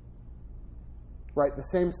clay. Right? The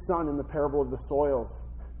same sun in the parable of the soils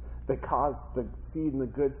that caused the seed in the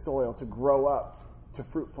good soil to grow up to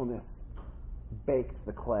fruitfulness baked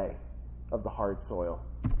the clay of the hard soil.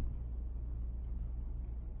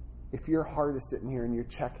 If your heart is sitting here and you're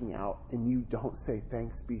checking out and you don't say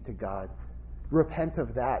thanks be to God, repent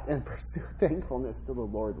of that and pursue thankfulness to the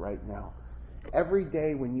Lord right now. Every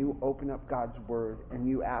day when you open up God's Word and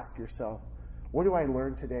you ask yourself, what do I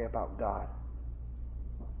learn today about God?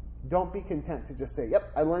 Don't be content to just say, yep,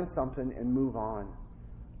 I learned something and move on.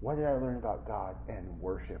 What did I learn about God? And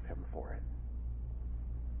worship Him for it.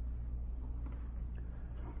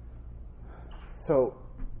 So,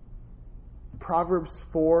 Proverbs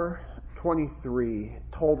 4:23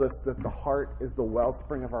 told us that the heart is the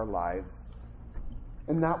wellspring of our lives.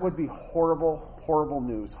 And that would be horrible, horrible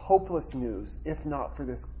news, hopeless news, if not for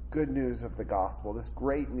this good news of the gospel, this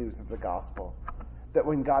great news of the gospel. That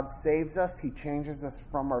when God saves us, He changes us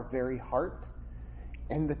from our very heart.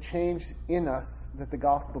 And the change in us that the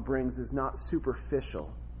gospel brings is not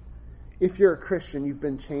superficial. If you're a Christian, you've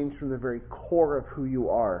been changed from the very core of who you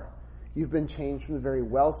are. You've been changed from the very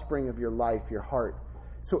wellspring of your life, your heart.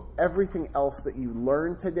 So everything else that you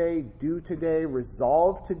learn today, do today,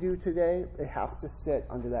 resolve to do today, it has to sit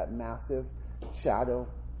under that massive shadow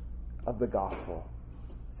of the gospel.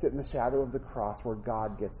 Sit in the shadow of the cross where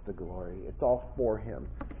God gets the glory. It's all for Him.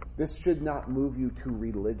 This should not move you to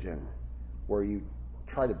religion, where you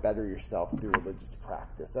try to better yourself through religious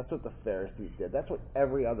practice. That's what the Pharisees did. That's what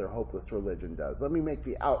every other hopeless religion does. Let me make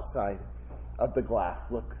the outside of the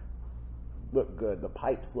glass look good. The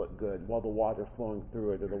pipes look good while the water flowing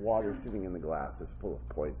through it or the water sitting in the glass is full of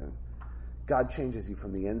poison. God changes you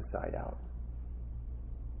from the inside out.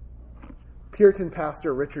 Puritan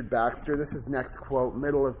pastor Richard Baxter, this is next quote,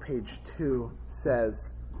 middle of page 2,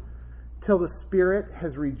 says, "Till the Spirit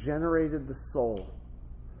has regenerated the soul,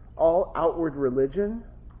 all outward religion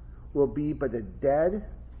will be but a dead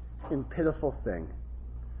and pitiful thing.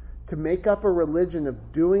 To make up a religion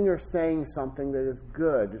of doing or saying something that is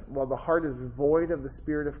good while the heart is void of the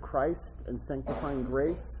Spirit of Christ and sanctifying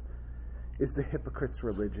grace is the hypocrite's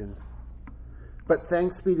religion. But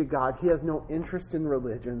thanks be to God, He has no interest in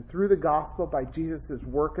religion. Through the gospel, by Jesus'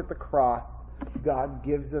 work at the cross, God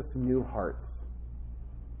gives us new hearts.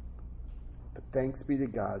 But thanks be to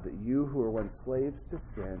God that you who were once slaves to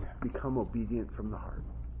sin have become obedient from the heart."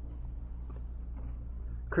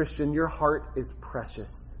 Christian, your heart is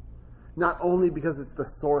precious. Not only because it's the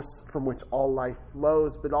source from which all life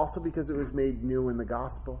flows, but also because it was made new in the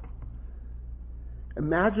gospel.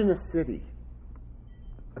 Imagine a city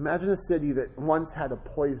that once had a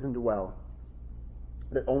poisoned well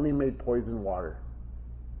that only made poisoned water.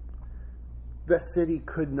 That city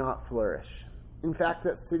could not flourish. In fact,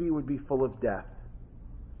 that city would be full of death.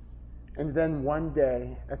 And then one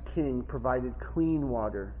day, a king provided clean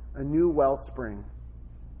water, a new wellspring.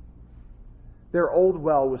 Their old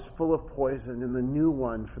well was full of poison, and the new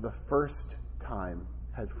one, for the first time,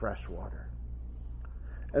 had fresh water.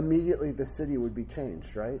 Immediately, the city would be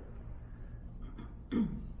changed, right?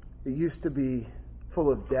 It used to be full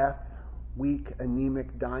of death, weak,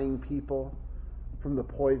 anemic, dying people from the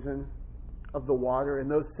poison of the water. And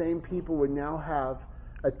those same people would now have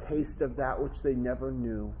a taste of that which they never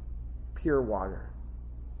knew, pure water,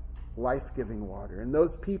 life-giving water. And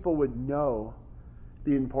those people would know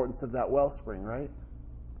the importance of that wellspring, right?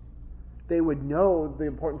 They would know the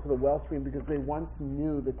importance of the wellspring because they once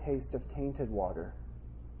knew the taste of tainted water.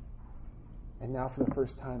 And now for the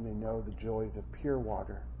first time they know the joys of pure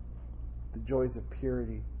water, the joys of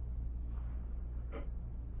purity.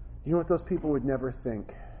 You know what those people would never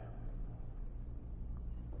think?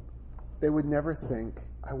 They would never think,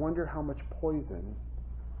 I wonder how much poison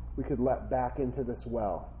we could let back into this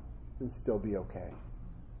well and still be okay.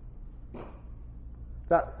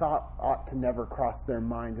 That thought ought to never cross their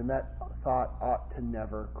mind, and that thought ought to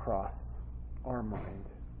never cross our mind.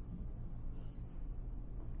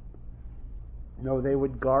 No, they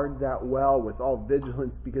would guard that well with all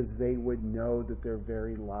vigilance because they would know that their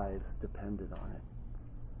very lives depended on it.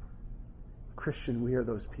 Christian, we are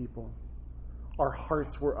those people. Our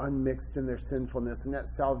hearts were unmixed in their sinfulness, and at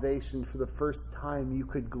salvation, for the first time, you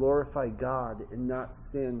could glorify God and not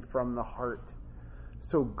sin from the heart.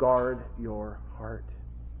 So guard your heart.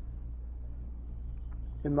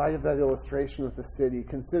 In light of that illustration with the city,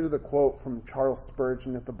 consider the quote from Charles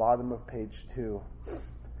Spurgeon at the bottom of page 2.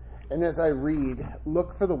 And as I read,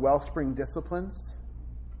 look for the wellspring disciplines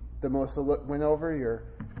that Melissa went over: your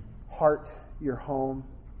heart, your home,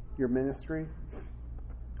 your ministry.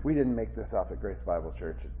 We didn't make this up at Grace Bible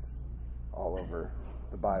Church. It's all over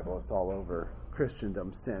the Bible. It's all over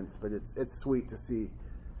Christendom since, but it's sweet to see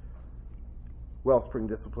Wellspring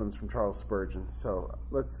Disciplines from Charles Spurgeon. So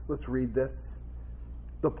let's read this.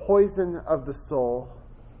 The poison of the soul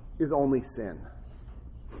is only sin.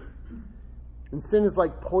 And sin is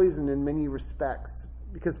like poison in many respects,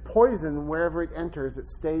 because poison, wherever it enters, it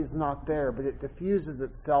stays not there, but it diffuses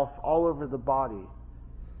itself all over the body.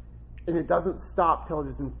 And it doesn't stop till it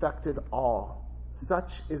has infected all.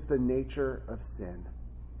 Such is the nature of sin.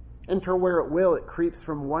 Enter where it will, it creeps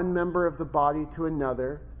from one member of the body to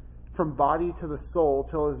another, from body to the soul,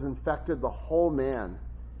 till it has infected the whole man.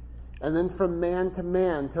 And then from man to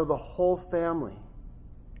man, till the whole family.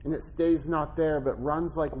 And it stays not there, but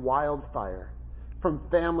runs like wildfire, from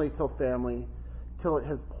family till family, till it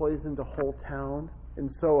has poisoned a whole town,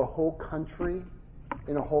 and so a whole country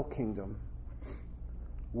and a whole kingdom.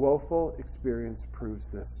 Woeful experience proves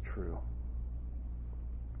this true.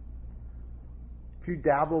 If you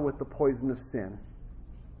dabble with the poison of sin,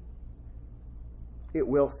 it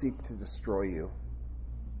will seek to destroy you.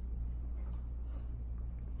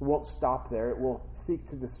 It won't stop there. It will seek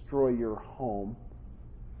to destroy your home.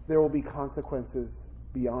 There will be consequences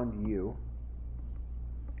beyond you.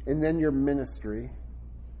 And then your ministry.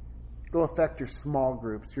 It'll affect your small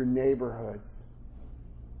groups, your neighborhoods,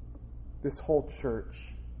 this whole church.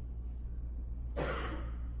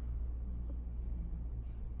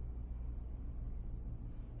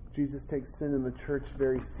 Jesus takes sin in the church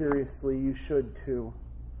very seriously. You should too.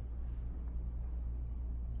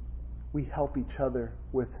 We help each other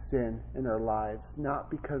with sin in our lives,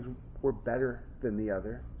 not because we're better than the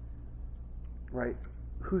other, right?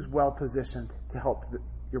 Who's well positioned to help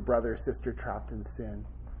your brother or sister trapped in sin?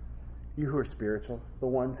 You who are spiritual, the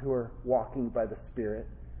ones who are walking by the Spirit,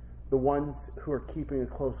 the ones who are keeping a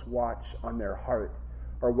close watch on their heart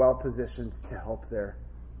are well positioned to help their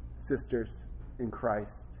sisters in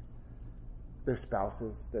Christ, their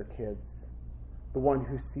spouses, their kids. The one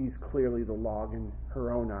who sees clearly the log in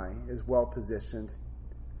her own eye is well positioned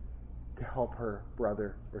to help her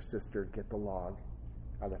brother or sister get the log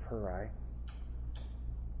out of her eye.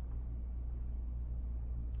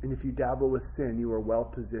 And if you dabble with sin, you are well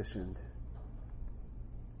positioned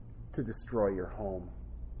to destroy your home,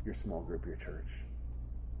 your small group, your church.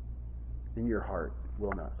 And your heart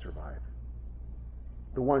will not survive.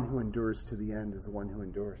 The one who endures to the end is the one who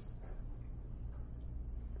endures.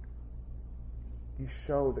 You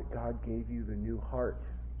show that God gave you the new heart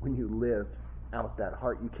when you live out that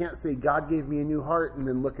heart. You can't say, God gave me a new heart, and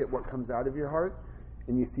then look at what comes out of your heart,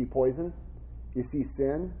 and you see poison, you see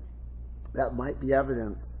sin. That might be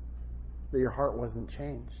evidence that your heart wasn't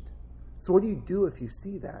changed. So what do you do if you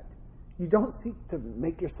see that? You don't seek to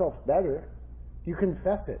make yourself better. You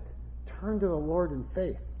confess it. Turn to the Lord in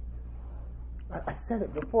faith. I said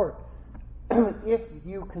it before. If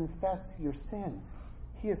you confess your sins,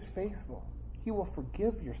 He is faithful. He will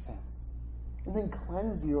forgive your sins and then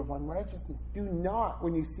cleanse you of unrighteousness. Do not,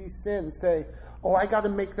 when you see sin, say, oh, I got to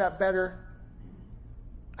make that better.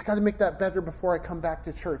 I got to make that better before I come back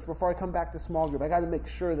to church, before I come back to small group. I got to make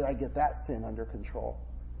sure that I get that sin under control.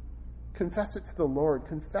 Confess it to the Lord.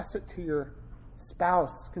 Confess it to your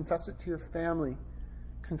spouse. Confess it to your family.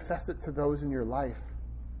 Confess it to those in your life.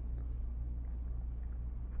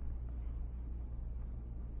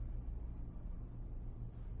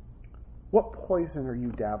 What poison are you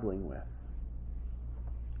dabbling with?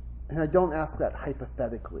 And I don't ask that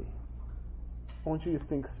hypothetically. I want you to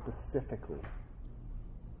think specifically.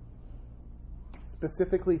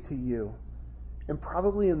 Specifically to you, and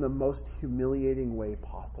probably in the most humiliating way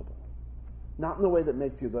possible. Not in the way that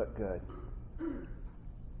makes you look good,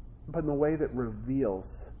 but in the way that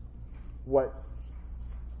reveals what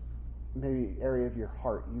maybe area of your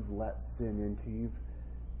heart you've let sin into, you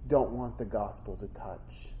don't want the gospel to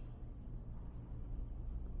touch.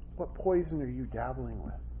 What poison are you dabbling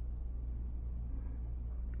with?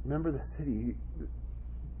 Remember the city.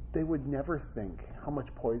 They would never think, how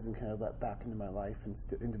much poison can I let back into my life and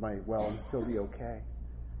into my well and still be okay?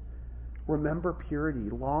 Remember purity.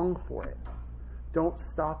 Long for it. Don't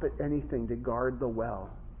stop at anything to guard the well.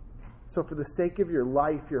 So for the sake of your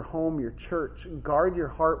life, your home, your church, guard your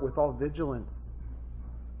heart with all vigilance.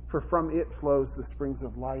 For from it flows the springs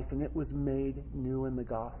of life, and it was made new in the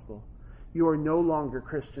gospel. You are no longer,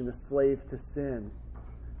 Christian, a slave to sin,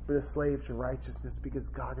 but a slave to righteousness, because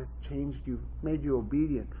God has changed you, made you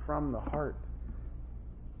obedient from the heart.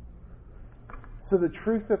 So the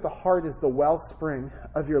truth that the heart is the wellspring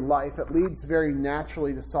of your life, it leads very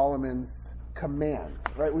naturally to Solomon's command,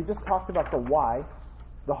 right? We just talked about the why.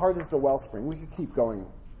 The heart is the wellspring. We could keep going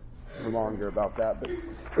longer about that, but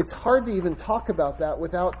it's hard to even talk about that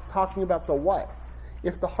without talking about the what.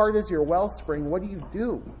 If the heart is your wellspring, what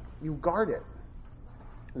do? You guard it.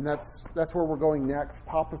 And that's where we're going next.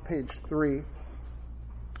 Top of page 3.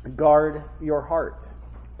 Guard your heart.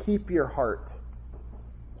 Keep your heart.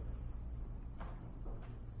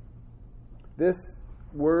 This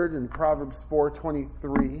word in Proverbs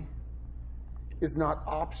 4:23 is not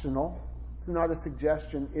optional. It's not a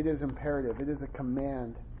suggestion. It is imperative. It is a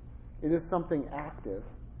command. It is something active.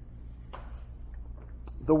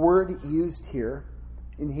 The word used here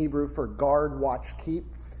in Hebrew for guard, watch, keep,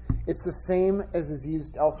 it's the same as is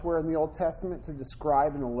used elsewhere in the Old Testament to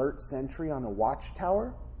describe an alert sentry on a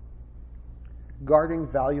watchtower, guarding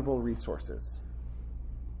valuable resources.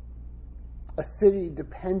 A city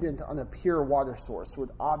dependent on a pure water source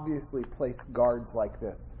would obviously place guards like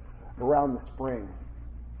this around the spring,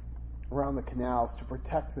 around the canals, to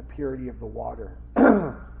protect the purity of the water.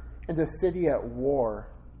 And a city at war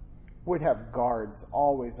would have guards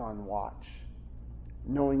always on watch,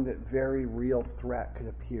 knowing that very real threat could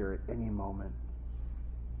appear at any moment.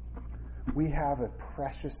 We have a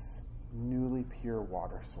precious, newly pure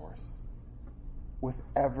water source with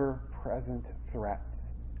ever-present threats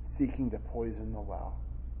seeking to poison the well.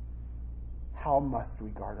 How must we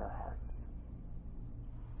guard our hearts?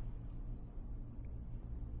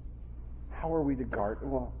 How are we to guard?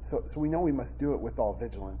 Well, so we know we must do it with all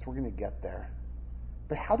vigilance. We're going to get there.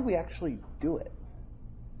 But how do we actually do it?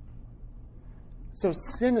 So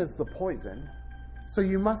sin is the poison. So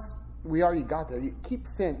we already got there. You keep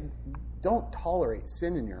sin. Don't tolerate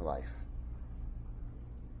sin in your life.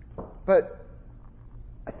 But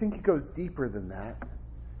I think it goes deeper than that.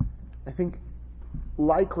 I think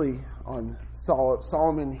likely on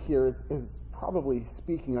Solomon here is probably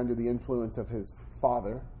speaking under the influence of his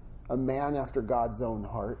father, a man after God's own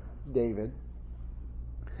heart, David.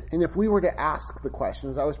 And if we were to ask the question,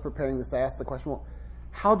 as I was preparing this, I asked the question, well,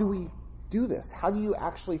 how do we do this? How do you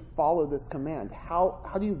actually follow this command? How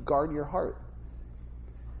do you guard your heart?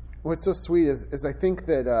 What's so sweet is I think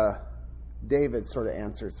that David sort of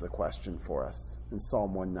answers the question for us in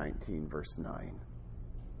Psalm 119, verse 9.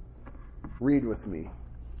 Read with me.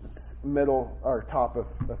 It's middle or top of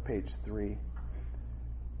page 3.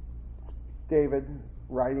 It's David,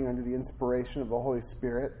 writing under the inspiration of the Holy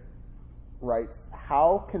Spirit, writes,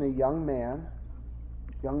 "How can a young man,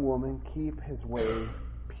 young woman keep his way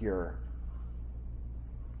pure?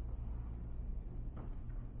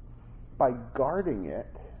 By guarding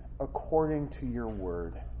it according to your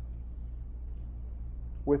word.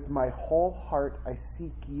 With my whole heart I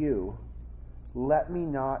seek you. Let me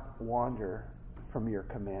not wander from your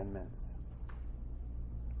commandments."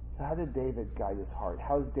 So how did David guide his heart?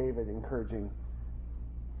 How is David encouraging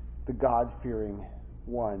the God-fearing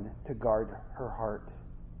one to guard her heart?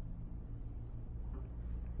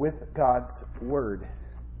 With God's word.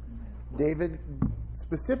 David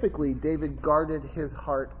guarded his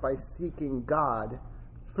heart by seeking God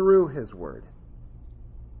through his word.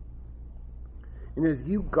 And as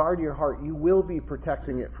you guard your heart, you will be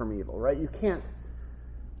protecting it from evil, right? You can't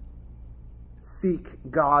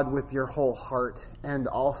seek God with your whole heart and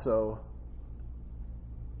also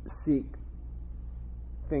seek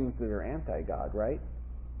things that are anti-God, right?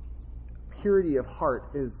 Purity of heart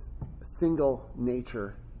is single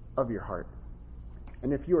nature of your heart.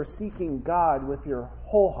 And if you are seeking God with your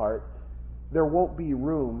whole heart, there won't be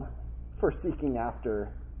room for seeking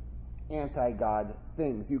after anti-God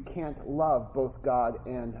things. You can't love both God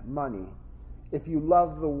and money. If you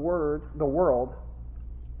love the world,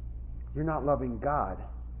 you're not loving God.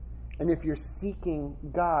 And if you're seeking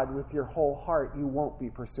God with your whole heart, you won't be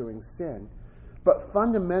pursuing sin. But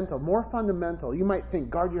more fundamental, you might think,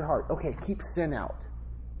 guard your heart. Okay, keep sin out.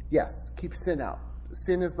 Yes, keep sin out.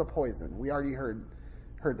 Sin is the poison. We already heard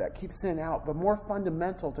that. Keep sin out. But more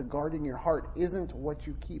fundamental to guarding your heart isn't what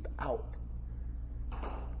you keep out,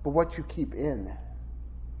 but what you keep in.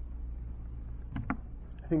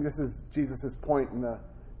 I think this is Jesus' point in the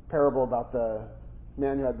parable about the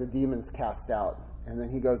man who had the demons cast out. And then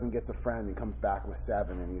he goes and gets a friend and comes back with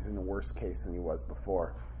 7, and he's in a worse case than he was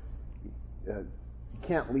before. You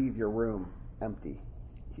can't leave your room empty.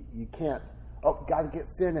 You can't, got to get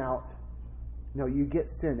sin out. No, you get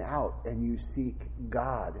sin out and you seek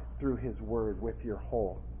God through his word with your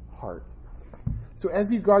whole heart. So as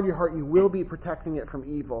you guard your heart, you will be protecting it from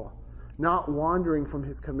evil, not wandering from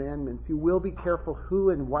his commandments. You will be careful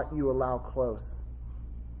who and what you allow close.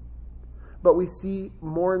 But we see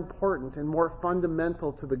more important and more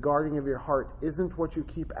fundamental to the guarding of your heart isn't what you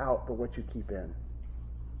keep out, but what you keep in.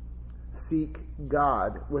 Seek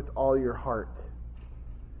God with all your heart.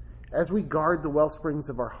 As we guard the well springs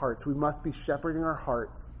of our hearts, we must be shepherding our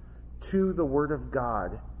hearts to the Word of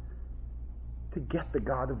God to get the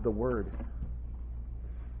God of the Word.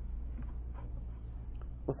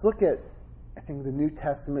 Let's look at, I think, the New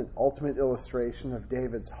Testament ultimate illustration of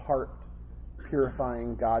David's heart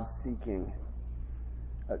purifying, God seeking.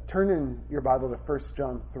 Turn in your Bible to 1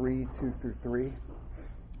 John 3, 2 through 3.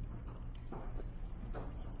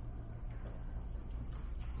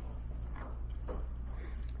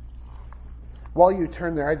 While you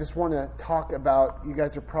turn there, I just want to talk about, you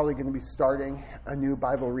guys are probably going to be starting a new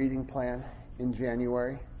Bible reading plan in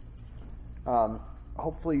January.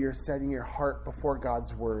 Hopefully you're setting your heart before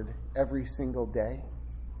God's Word every single day.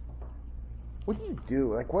 What do you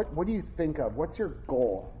do? Like, what do you think of? What's your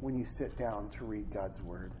goal when you sit down to read God's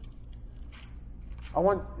Word?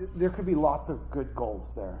 There could be lots of good goals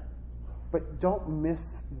there, but don't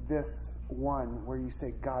miss this one where you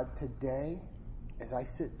say, God, today, as I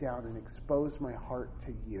sit down and expose my heart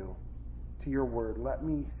to you, to your Word, let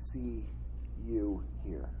me see you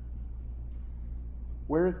here.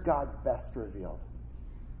 Where is God best revealed?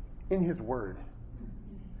 In His Word.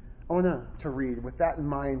 I want to read. With that in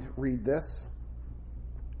mind, read this.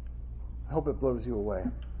 I hope it blows you away.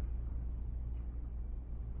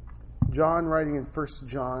 John, writing in 1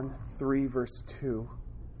 John 3, verse 2.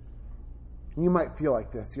 You might feel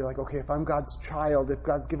like this. You're like, okay, if I'm God's child, if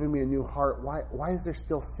God's given me a new heart, why is there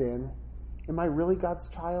still sin? Am I really God's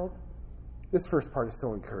child? This first part is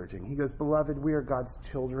so encouraging. He goes, beloved, we are God's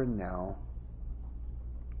children now.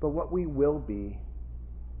 But what we will be,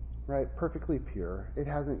 right, perfectly pure, it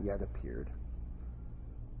hasn't yet appeared.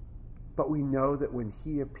 But we know that when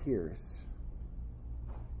He appears,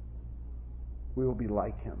 we will be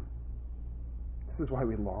like Him. This is why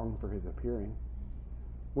we long for His appearing.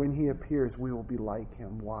 When He appears, we will be like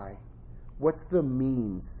Him. Why? What's the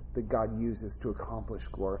means that God uses to accomplish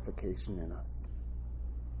glorification in us?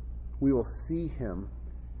 We will see Him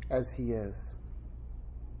as He is.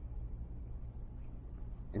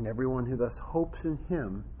 And everyone who thus hopes in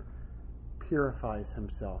Him purifies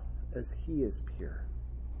himself as He is pure.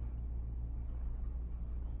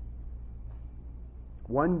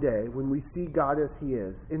 One day, when we see God as He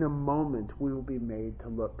is, in a moment we will be made to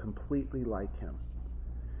look completely like Him.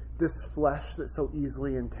 This flesh that so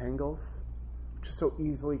easily entangles, which is so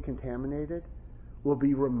easily contaminated, will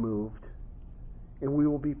be removed, and we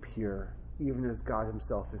will be pure, even as God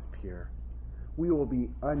Himself is pure. We will be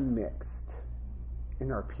unmixed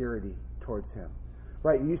in our purity towards Him.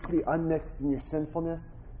 Right, you used to be unmixed in your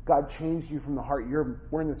sinfulness. God changed you from the heart.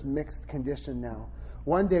 We're in this mixed condition now.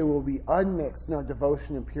 One day we'll be unmixed in our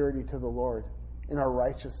devotion and purity to the Lord, in our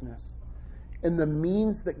righteousness. And the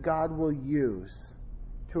means that God will use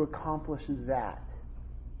to accomplish that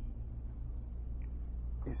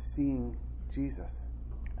is seeing Jesus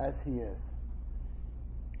as He is.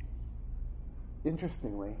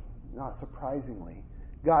 Interestingly, not surprisingly,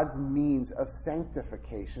 God's means of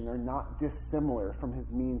sanctification are not dissimilar from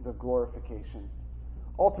His means of glorification.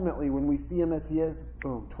 Ultimately, when we see Him as He is,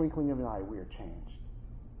 boom, twinkling of an eye, we are changed.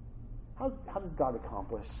 How does God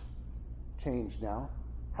accomplish change now?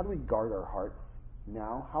 How do we guard our hearts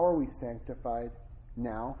now? How are we sanctified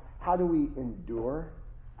now? How do we endure?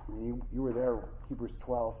 I mean, you were there, Hebrews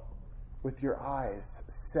 12, with your eyes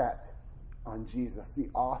set on Jesus, the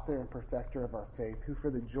author and perfecter of our faith, who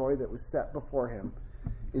for the joy that was set before Him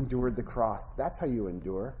endured the cross. That's how you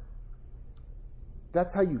endure.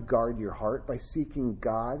 That's how you guard your heart, by seeking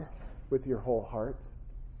God with your whole heart.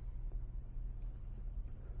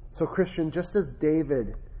 So, Christian, just as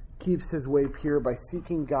David keeps his way pure by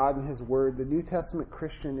seeking God and His Word, the New Testament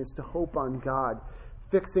Christian is to hope on God,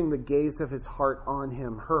 fixing the gaze of his heart on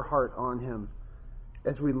Him, her heart on Him,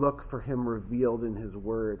 as we look for Him revealed in His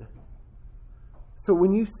Word. So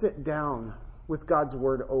when you sit down with God's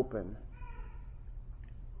Word open,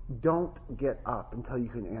 don't get up until you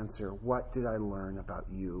can answer, what did I learn about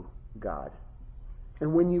you, God?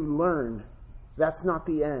 And when you learn, that's not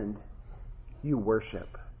the end. You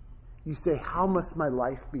worship. You say, how must my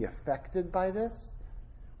life be affected by this?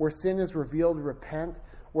 Where sin is revealed, repent.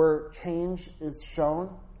 Where change is shown,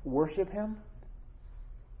 worship Him.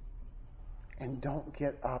 And don't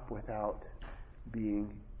get up without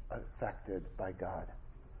being affected by God,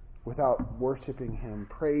 without worshiping Him,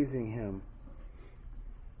 praising Him.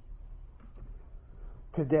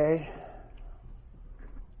 Today,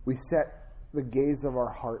 we set the gaze of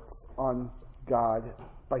our hearts on God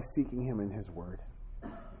by seeking Him in His Word.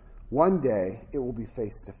 One day, it will be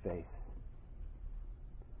face to face.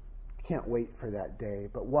 Can't wait for that day,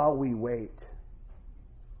 but while we wait,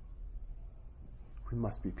 we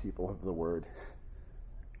must be people of the Word,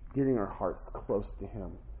 getting our hearts close to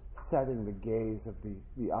Him, setting the gaze of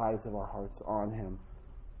the eyes of our hearts on Him.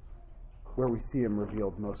 where we see him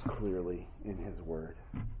revealed most clearly in his word.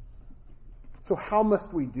 So how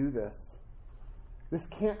must we do this? This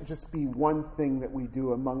can't just be one thing that we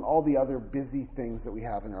do among all the other busy things that we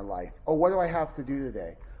have in our life. Oh, what do I have to do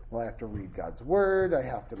today? Well, I have to read God's word. I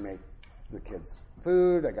have to make the kids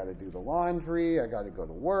food. I got to do the laundry. I got to go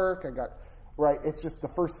to work. Right? It's just the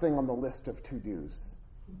first thing on the list of to-dos.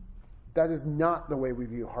 That is not the way we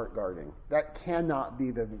view heart guarding. That cannot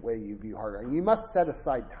be the way you view heart guarding. You must set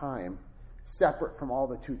aside time separate from all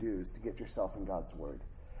the to-dos to get yourself in God's word.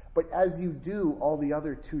 But as you do all the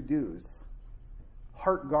other to-dos,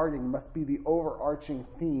 heart guarding must be the overarching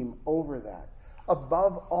theme over that.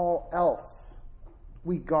 Above all else,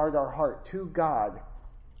 we guard our heart to God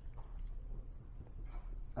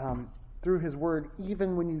through his word,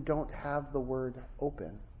 even when you don't have the word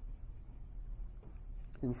open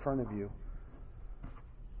in front of you.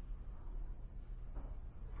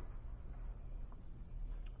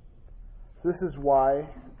 So this is why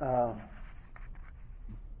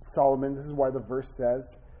Solomon, this is why the verse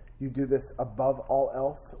says, you do this above all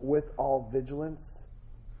else with all vigilance,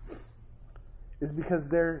 is because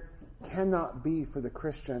there cannot be for the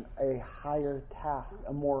Christian a higher task,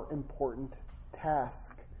 a more important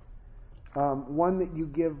task, one that you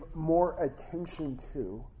give more attention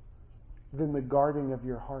to than the guarding of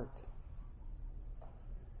your heart.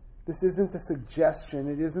 This isn't a suggestion.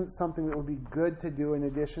 It isn't something that would be good to do in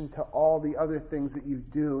addition to all the other things that you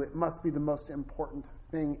do. It must be the most important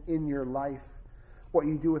thing in your life, what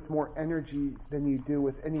you do with more energy than you do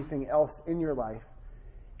with anything else in your life.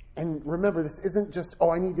 And remember, this isn't just,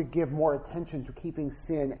 I need to give more attention to keeping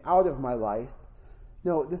sin out of my life.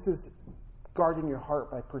 No, this is guarding your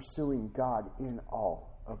heart by pursuing God in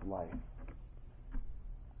all of life.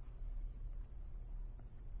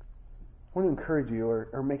 I want to encourage you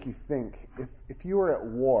or make you think, if you are at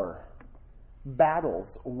war,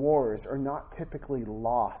 wars are not typically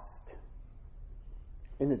lost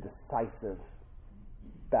in a decisive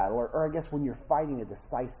battle. Or I guess when you're fighting a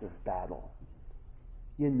decisive battle,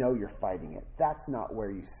 you know you're fighting it. That's not where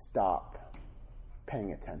you stop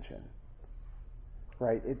paying attention.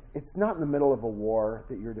 Right? It's not in the middle of a war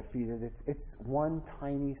that you're defeated. It's one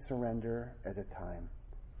tiny surrender at a time.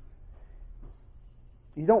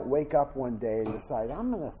 You don't wake up one day and decide,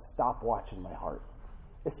 I'm going to stop watching my heart,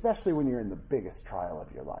 especially when you're in the biggest trial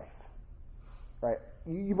of your life. Right?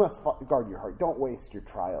 You must guard your heart. Don't waste your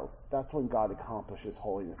trials. That's when God accomplishes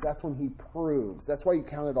holiness. That's when he proves. That's why you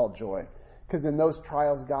count it all joy. Because in those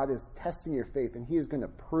trials, God is testing your faith, and he is going to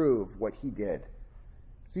prove what he did.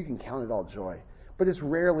 So you can count it all joy. But it's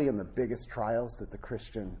rarely in the biggest trials that the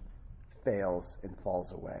Christian fails and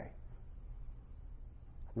falls away.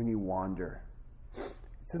 When you wander.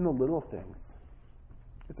 It's in the little things.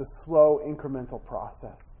 It's a slow, incremental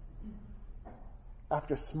process.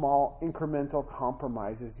 After small, incremental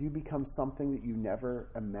compromises, you become something that you never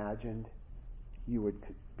imagined you would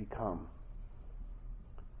become.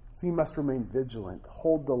 So you must remain vigilant.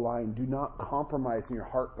 Hold the line. Do not compromise in your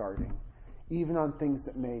heart guarding, even on things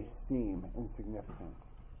that may seem insignificant.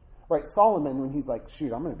 Right, Solomon, when he's like,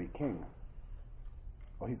 shoot, I'm going to be king.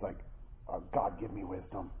 Well, he's like, God, give me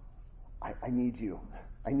wisdom. I need you.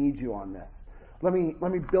 I need you on this. Let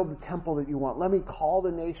me build the temple that you want. Let me call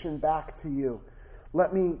the nation back to you.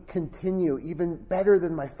 Let me continue even better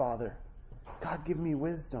than my father. God, give me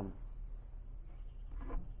wisdom.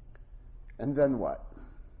 And then what?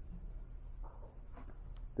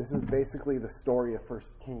 This is basically the story of 1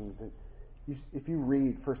 Kings. If you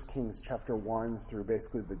read 1 Kings chapter 1 through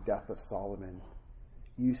basically the death of Solomon,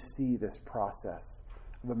 you see this process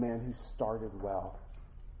of a man who started well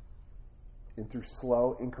and through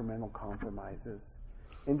slow, incremental compromises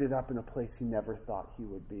ended up in a place he never thought he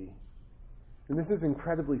would be. And this is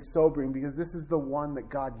incredibly sobering because this is the one that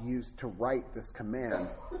God used to write this command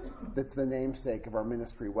that's the namesake of our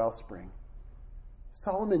ministry, Wellspring.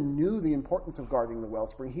 Solomon knew the importance of guarding the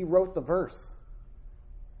wellspring. He wrote the verse.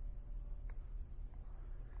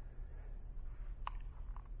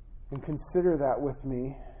 And consider that with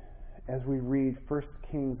me as we read 1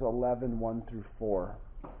 Kings 11, 1 through 4.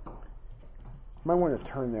 You might want to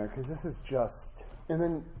turn there because this is just... And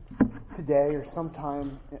then today or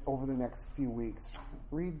sometime over the next few weeks,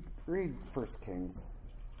 read 1 Kings.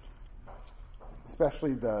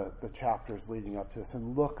 Especially the chapters leading up to this,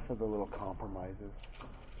 and look for the little compromises.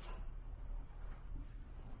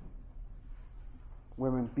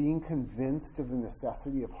 Women, being convinced of the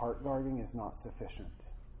necessity of heart guarding is not sufficient.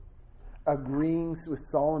 Agreeing with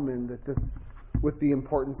Solomon that with the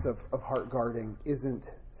importance of heart guarding isn't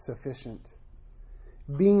sufficient.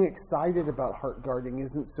 Being excited about heart guarding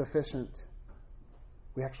isn't sufficient.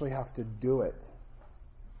 We actually have to do it.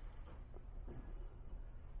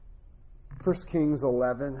 1 Kings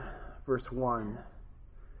 11, verse 1.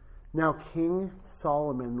 Now King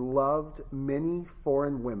Solomon loved many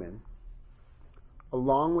foreign women,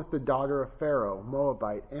 along with the daughter of Pharaoh,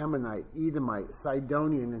 Moabite, Ammonite, Edomite,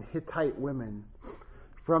 Sidonian, and Hittite women,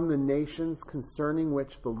 from the nations concerning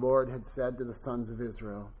which the Lord had said to the sons of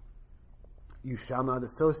Israel, You shall not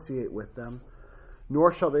associate with them,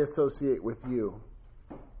 nor shall they associate with you,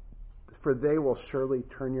 for they will surely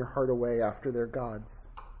turn your heart away after their gods.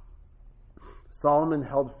 Solomon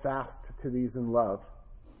held fast to these in love.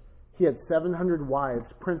 He had 700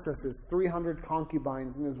 wives, princesses, 300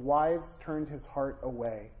 concubines, and his wives turned his heart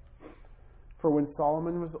away. For when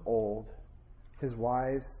Solomon was old, his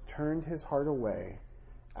wives turned his heart away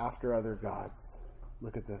after other gods.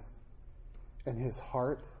 Look at this. And his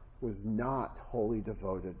heart was not wholly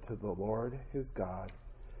devoted to the Lord his God,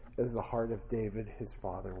 as the heart of David his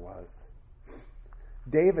father was.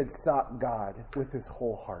 David sought God with his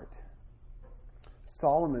whole heart.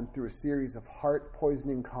 Solomon, through a series of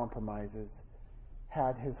heart-poisoning compromises,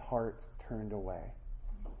 had his heart turned away.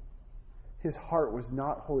 His heart was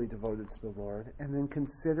not wholly devoted to the Lord. And then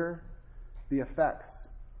consider the effects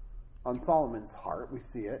on Solomon's heart. We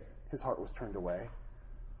see it. His heart was turned away.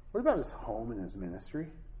 What about his home and his ministry?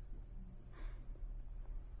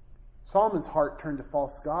 Solomon's heart turned to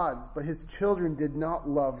false gods, but his children did not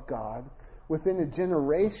love God. Within a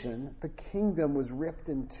generation, the kingdom was ripped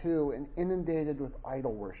in two and inundated with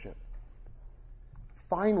idol worship.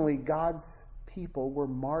 Finally, God's people were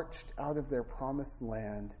marched out of their promised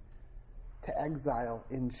land to exile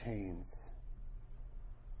in chains.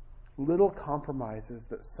 Little compromises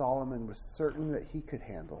that Solomon was certain that he could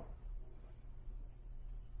handle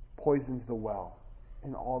poisoned the well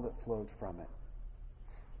and all that flowed from it.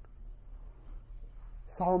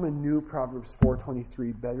 Solomon knew Proverbs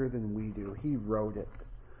 4:23 better than we do. He wrote it.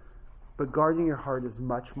 But guarding your heart is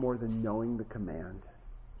much more than knowing the command.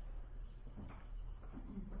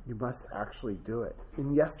 You must actually do it.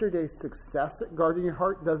 And yesterday's success at guarding your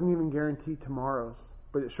heart doesn't even guarantee tomorrow's,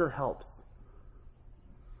 but it sure helps.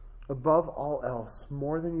 Above all else,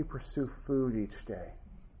 more than you pursue food each day,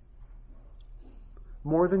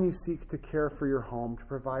 more than you seek to care for your home, to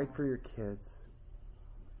provide for your kids,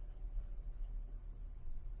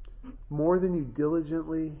 more than you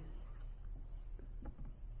diligently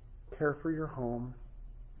care for your home,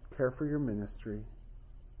 care for your ministry,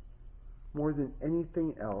 more than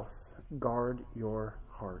anything else, guard your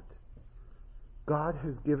heart. God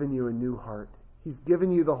has given you a new heart. He's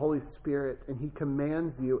given you the Holy Spirit, and He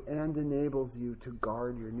commands you and enables you to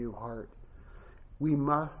guard your new heart. We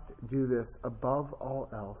must do this above all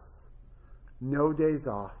else. No days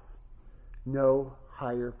off, no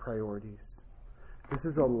higher priorities. This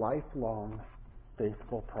is a lifelong,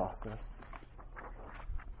 faithful process.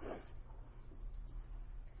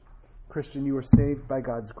 Christian, you were saved by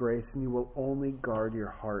God's grace, and you will only guard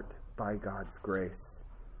your heart by God's grace.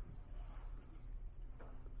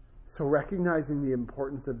 So recognizing the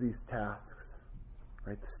importance of these tasks,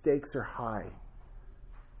 right? The stakes are high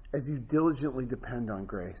as you diligently depend on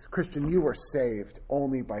grace. Christian, you were saved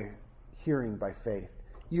only by hearing by faith.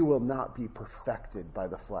 You will not be perfected by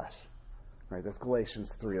the flesh. Right? That's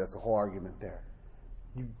Galatians 3. That's the whole argument there.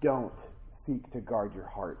 You don't seek to guard your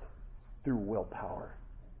heart through willpower.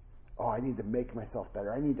 Oh, I need to make myself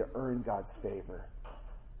better. I need to earn God's favor.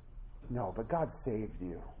 No, but God saved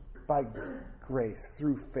you by grace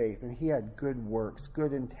through faith, and He had good works,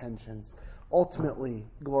 good intentions, ultimately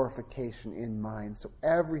glorification in mind. So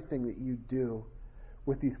everything that you do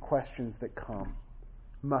with these questions that come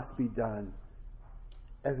must be done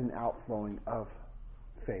as an outflowing of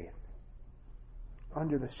faith,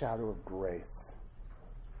 under the shadow of grace.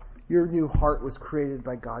 Your new heart was created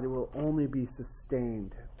by God. It will only be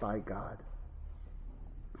sustained by God.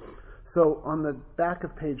 So on the back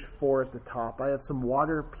of page 4 at the top, I have some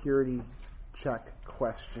water purity check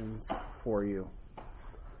questions for you.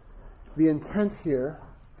 The intent here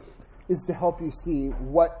is to help you see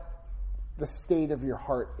what the state of your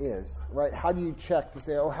heart is, right? How do you check to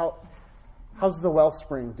say, how's the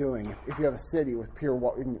wellspring doing? If you have a city with pure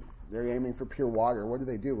water, they're aiming for pure water. What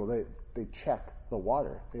do? Well, they check the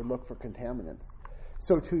water. They look for contaminants.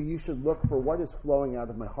 So too, you should look for what is flowing out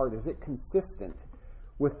of my heart. Is it consistent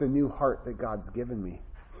with the new heart that God's given me?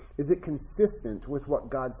 Is it consistent with what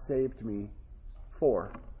God saved me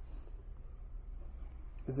for?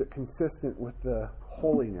 Is it consistent with the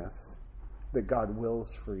holiness that God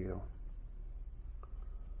wills for you?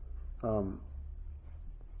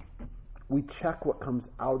 We check what comes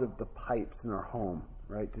out of the pipes in our home,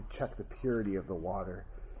 right, to check the purity of the water.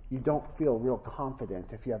 You don't feel real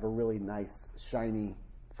confident if you have a really nice, shiny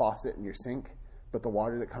faucet in your sink, but the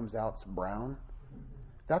water that comes out's brown.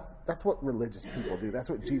 That's what religious people do. That's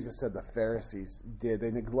what Jesus said the Pharisees did.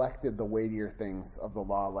 They neglected the weightier things of the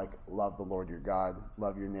law, like love the Lord your God,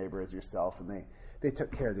 love your neighbor as yourself, and they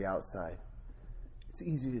took care of the outside. It's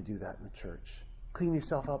easy to do that in the church. Clean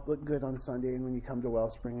yourself up, look good on Sunday, and when you come to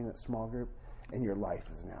Wellspring in that small group, and your life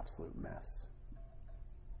is an absolute mess.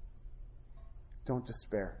 Don't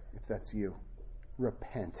despair if that's you.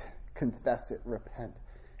 Repent. Confess it. Repent.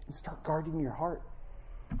 And start guarding your heart.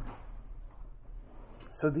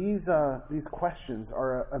 So these questions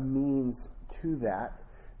are a means to that.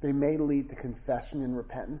 They may lead to confession and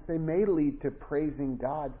repentance. They may lead to praising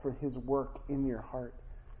God for his work in your heart.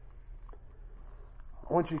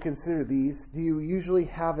 I want you to consider these. Do you usually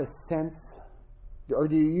have a sense, or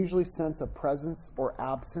do you usually sense a presence or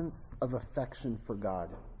absence of affection for God?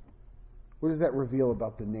 What does that reveal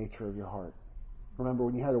about the nature of your heart? Remember,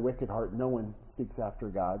 when you had a wicked heart, no one seeks after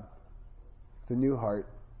God. With a new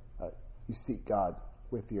heart, you seek God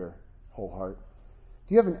with your whole heart.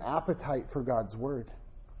 Do you have an appetite for God's word?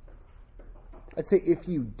 I'd say if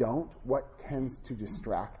you don't, what tends to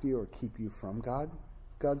distract you or keep you from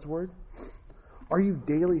God's word? Are you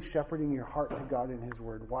daily shepherding your heart to God in his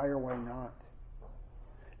word? Why or why not?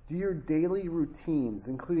 Do your daily routines,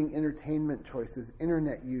 including entertainment choices,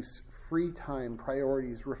 internet use, free time,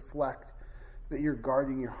 priorities, reflect that you're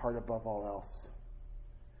guarding your heart above all else?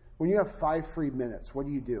 When you have 5 free minutes, what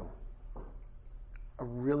do? A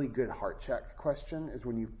really good heart check question is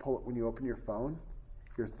when you open your phone,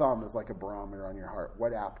 your thumb is like a barometer on your heart.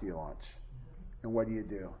 What app do you launch? And what do you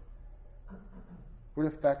do? What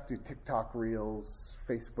effect do TikTok Reels,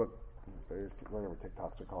 Facebook, whatever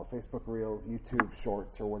TikToks are called, Facebook Reels, YouTube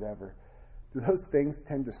Shorts, or whatever, do those things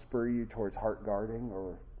tend to spur you towards heart guarding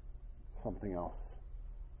or something else?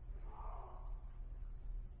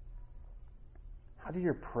 How do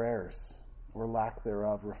your prayers, or lack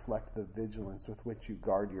thereof, reflect the vigilance with which you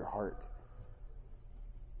guard your heart?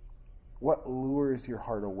 What lures your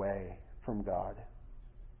heart away from God?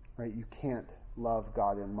 Right? You can't love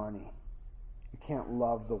God and money. You can't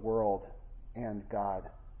love the world and God.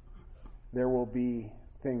 There will be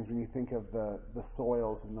things when you think of the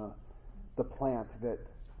soils and the plant that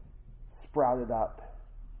sprouted up,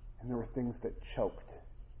 and there were things that choked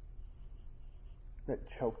that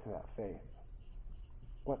faith.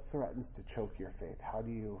 What threatens to choke your faith?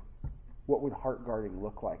 What would heart guarding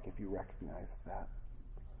look like if you recognized that?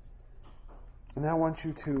 And I want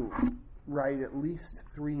you to write at least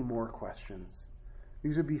 3 more questions.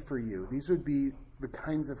 These would be for you. These would be the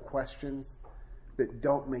kinds of questions that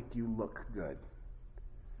don't make you look good.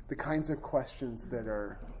 The kinds of questions that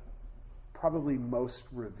are probably most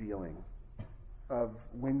revealing of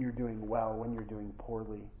when you're doing well, when you're doing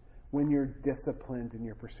poorly, when you're disciplined in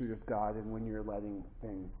your pursuit of God, and when you're letting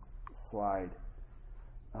things slide.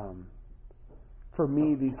 For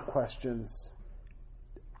me, these questions,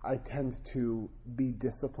 I tend to be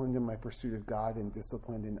disciplined in my pursuit of God and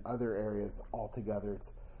disciplined in other areas altogether.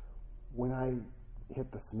 It's when I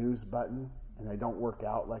hit the snooze button and I don't work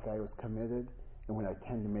out like I was committed, and when I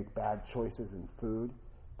tend to make bad choices in food.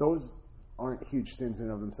 Those aren't huge sins in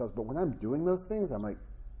and of themselves, but when I'm doing those things, I'm like,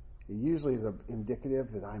 it usually is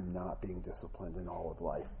indicative that I'm not being disciplined in all of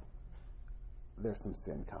life. There's some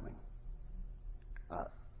sin coming.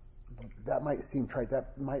 That might seem trite.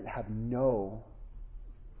 That might have no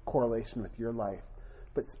correlation with your life.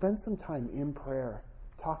 But spend some time in prayer,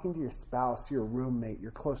 talking to your spouse, your roommate,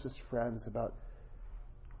 your closest friends about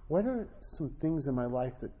what are some things in my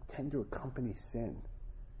life that tend to accompany sin,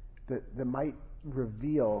 that might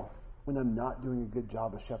reveal when I'm not doing a good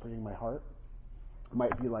job of shepherding my heart. It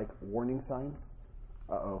might be like warning signs.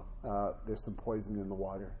 There's some poison in the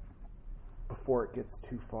water, before it gets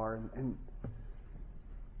too far. And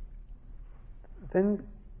then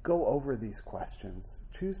go over these questions.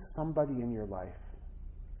 Choose somebody in your life,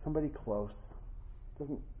 somebody close.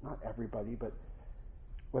 Not everybody, but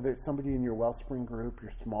whether it's somebody in your Wellspring group,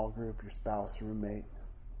 your small group, your spouse, roommate,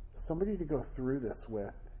 somebody to go through this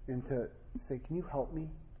with and to say, can you help me?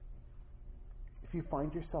 If you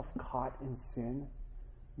find yourself caught in sin,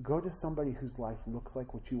 go to somebody whose life looks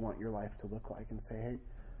like what you want your life to look like and say, hey,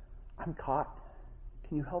 I'm caught.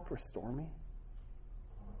 Can you help restore me?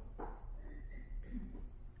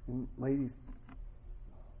 And ladies,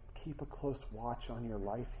 keep a close watch on your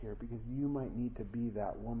life here, because you might need to be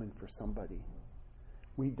that woman for somebody.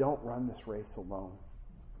 We don't run this race alone.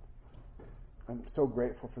 I'm so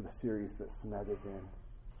grateful for the series that Smet is in.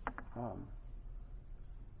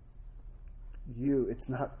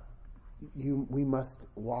 We must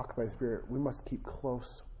walk by the Spirit. We must keep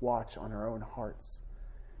close watch on our own hearts.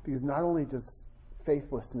 Because not only does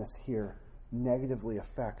faithlessness here negatively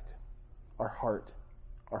affect our heart,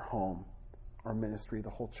 our home, our ministry, the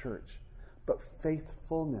whole church. But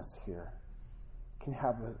faithfulness here can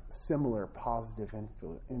have a similar positive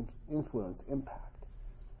influence, impact.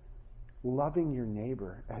 Loving your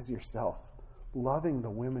neighbor as yourself, loving the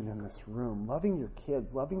women in this room, loving your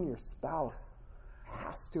kids, loving your spouse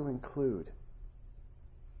has to include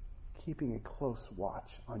keeping a close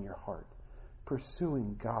watch on your heart,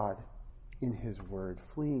 pursuing God in His Word,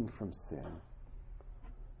 fleeing from sin.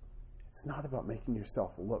 It's not about making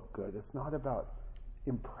yourself look good. It's not about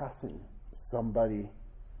impressing somebody,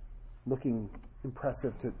 looking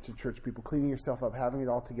impressive to church people, cleaning yourself up, having it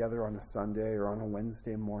all together on a Sunday or on a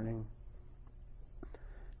Wednesday morning.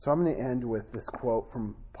 So I'm going to end with this quote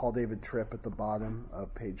from Paul David Tripp at the bottom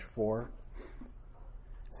of page 4.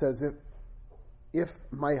 It says, if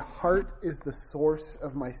my heart is the source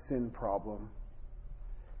of my sin problem,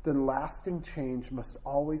 then lasting change must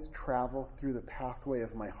always travel through the pathway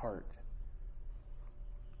of my heart.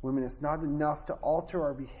 Women, it's not enough to alter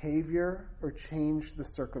our behavior or change the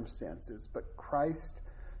circumstances, but Christ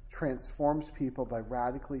transforms people by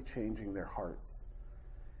radically changing their hearts.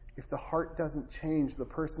 If the heart doesn't change, the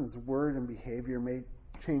person's word and behavior may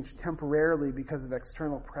change temporarily because of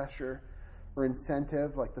external pressure or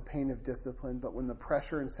incentive, like the pain of discipline, but when the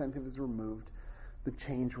pressure incentive is removed, the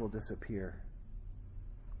change will disappear.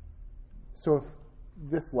 So if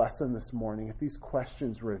this lesson this morning, if these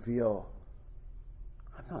questions reveal,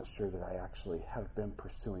 I'm not sure that I actually have been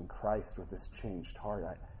pursuing Christ with this changed heart.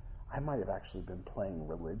 I might have actually been playing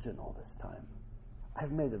religion all this time.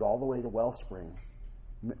 I've made it all the way to Wellspring,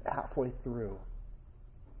 halfway through.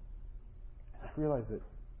 And I realize that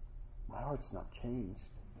my heart's not changed.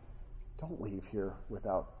 Don't leave here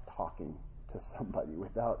without talking to somebody,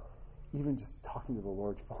 without even just talking to the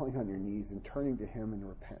Lord, falling on your knees and turning to Him in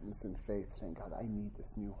repentance and faith, saying, God, I need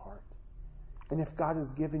this new heart. And if God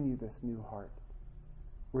has given you this new heart,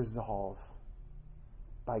 resolve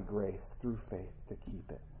by grace through faith to keep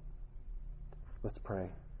it. Let's pray.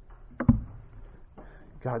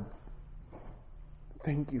 God,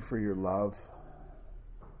 thank you for your love.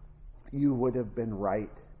 You would have been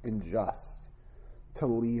right and just to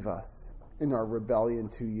leave us in our rebellion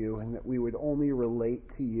to you, and that we would only relate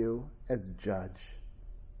to you as judge.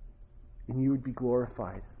 And you would be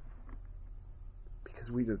glorified because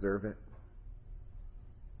we deserve it.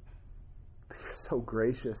 But you're so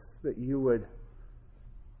gracious that you would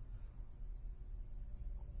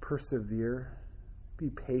persevere, be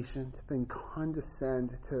patient, then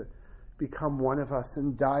condescend to become one of us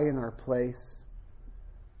and die in our place.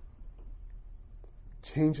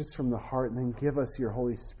 Change us from the heart and then give us your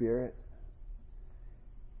Holy Spirit.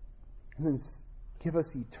 And then give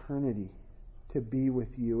us eternity to be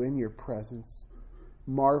with you in your presence,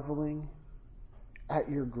 marveling at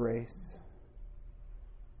your grace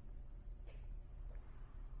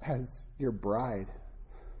as your bride,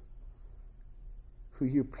 who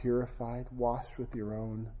you purified, washed with your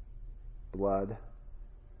own blood.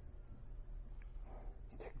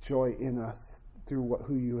 You take joy in us through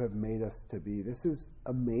who you have made us to be. This is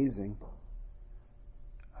amazing.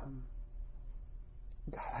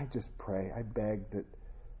 God, I just pray, I beg that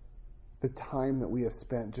the time that we have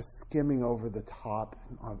spent just skimming over the top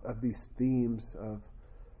of these themes of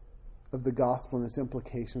the gospel and its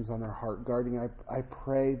implications on our heart guarding, I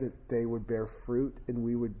pray that they would bear fruit and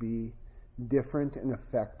we would be different and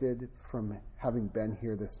affected from having been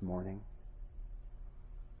here this morning.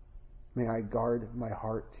 May I guard my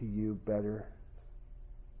heart to you better,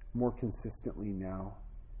 more consistently now.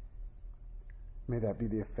 May that be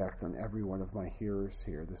the effect on every one of my hearers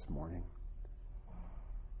here this morning.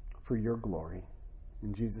 For your glory.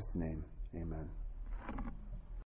 In Jesus' name, amen.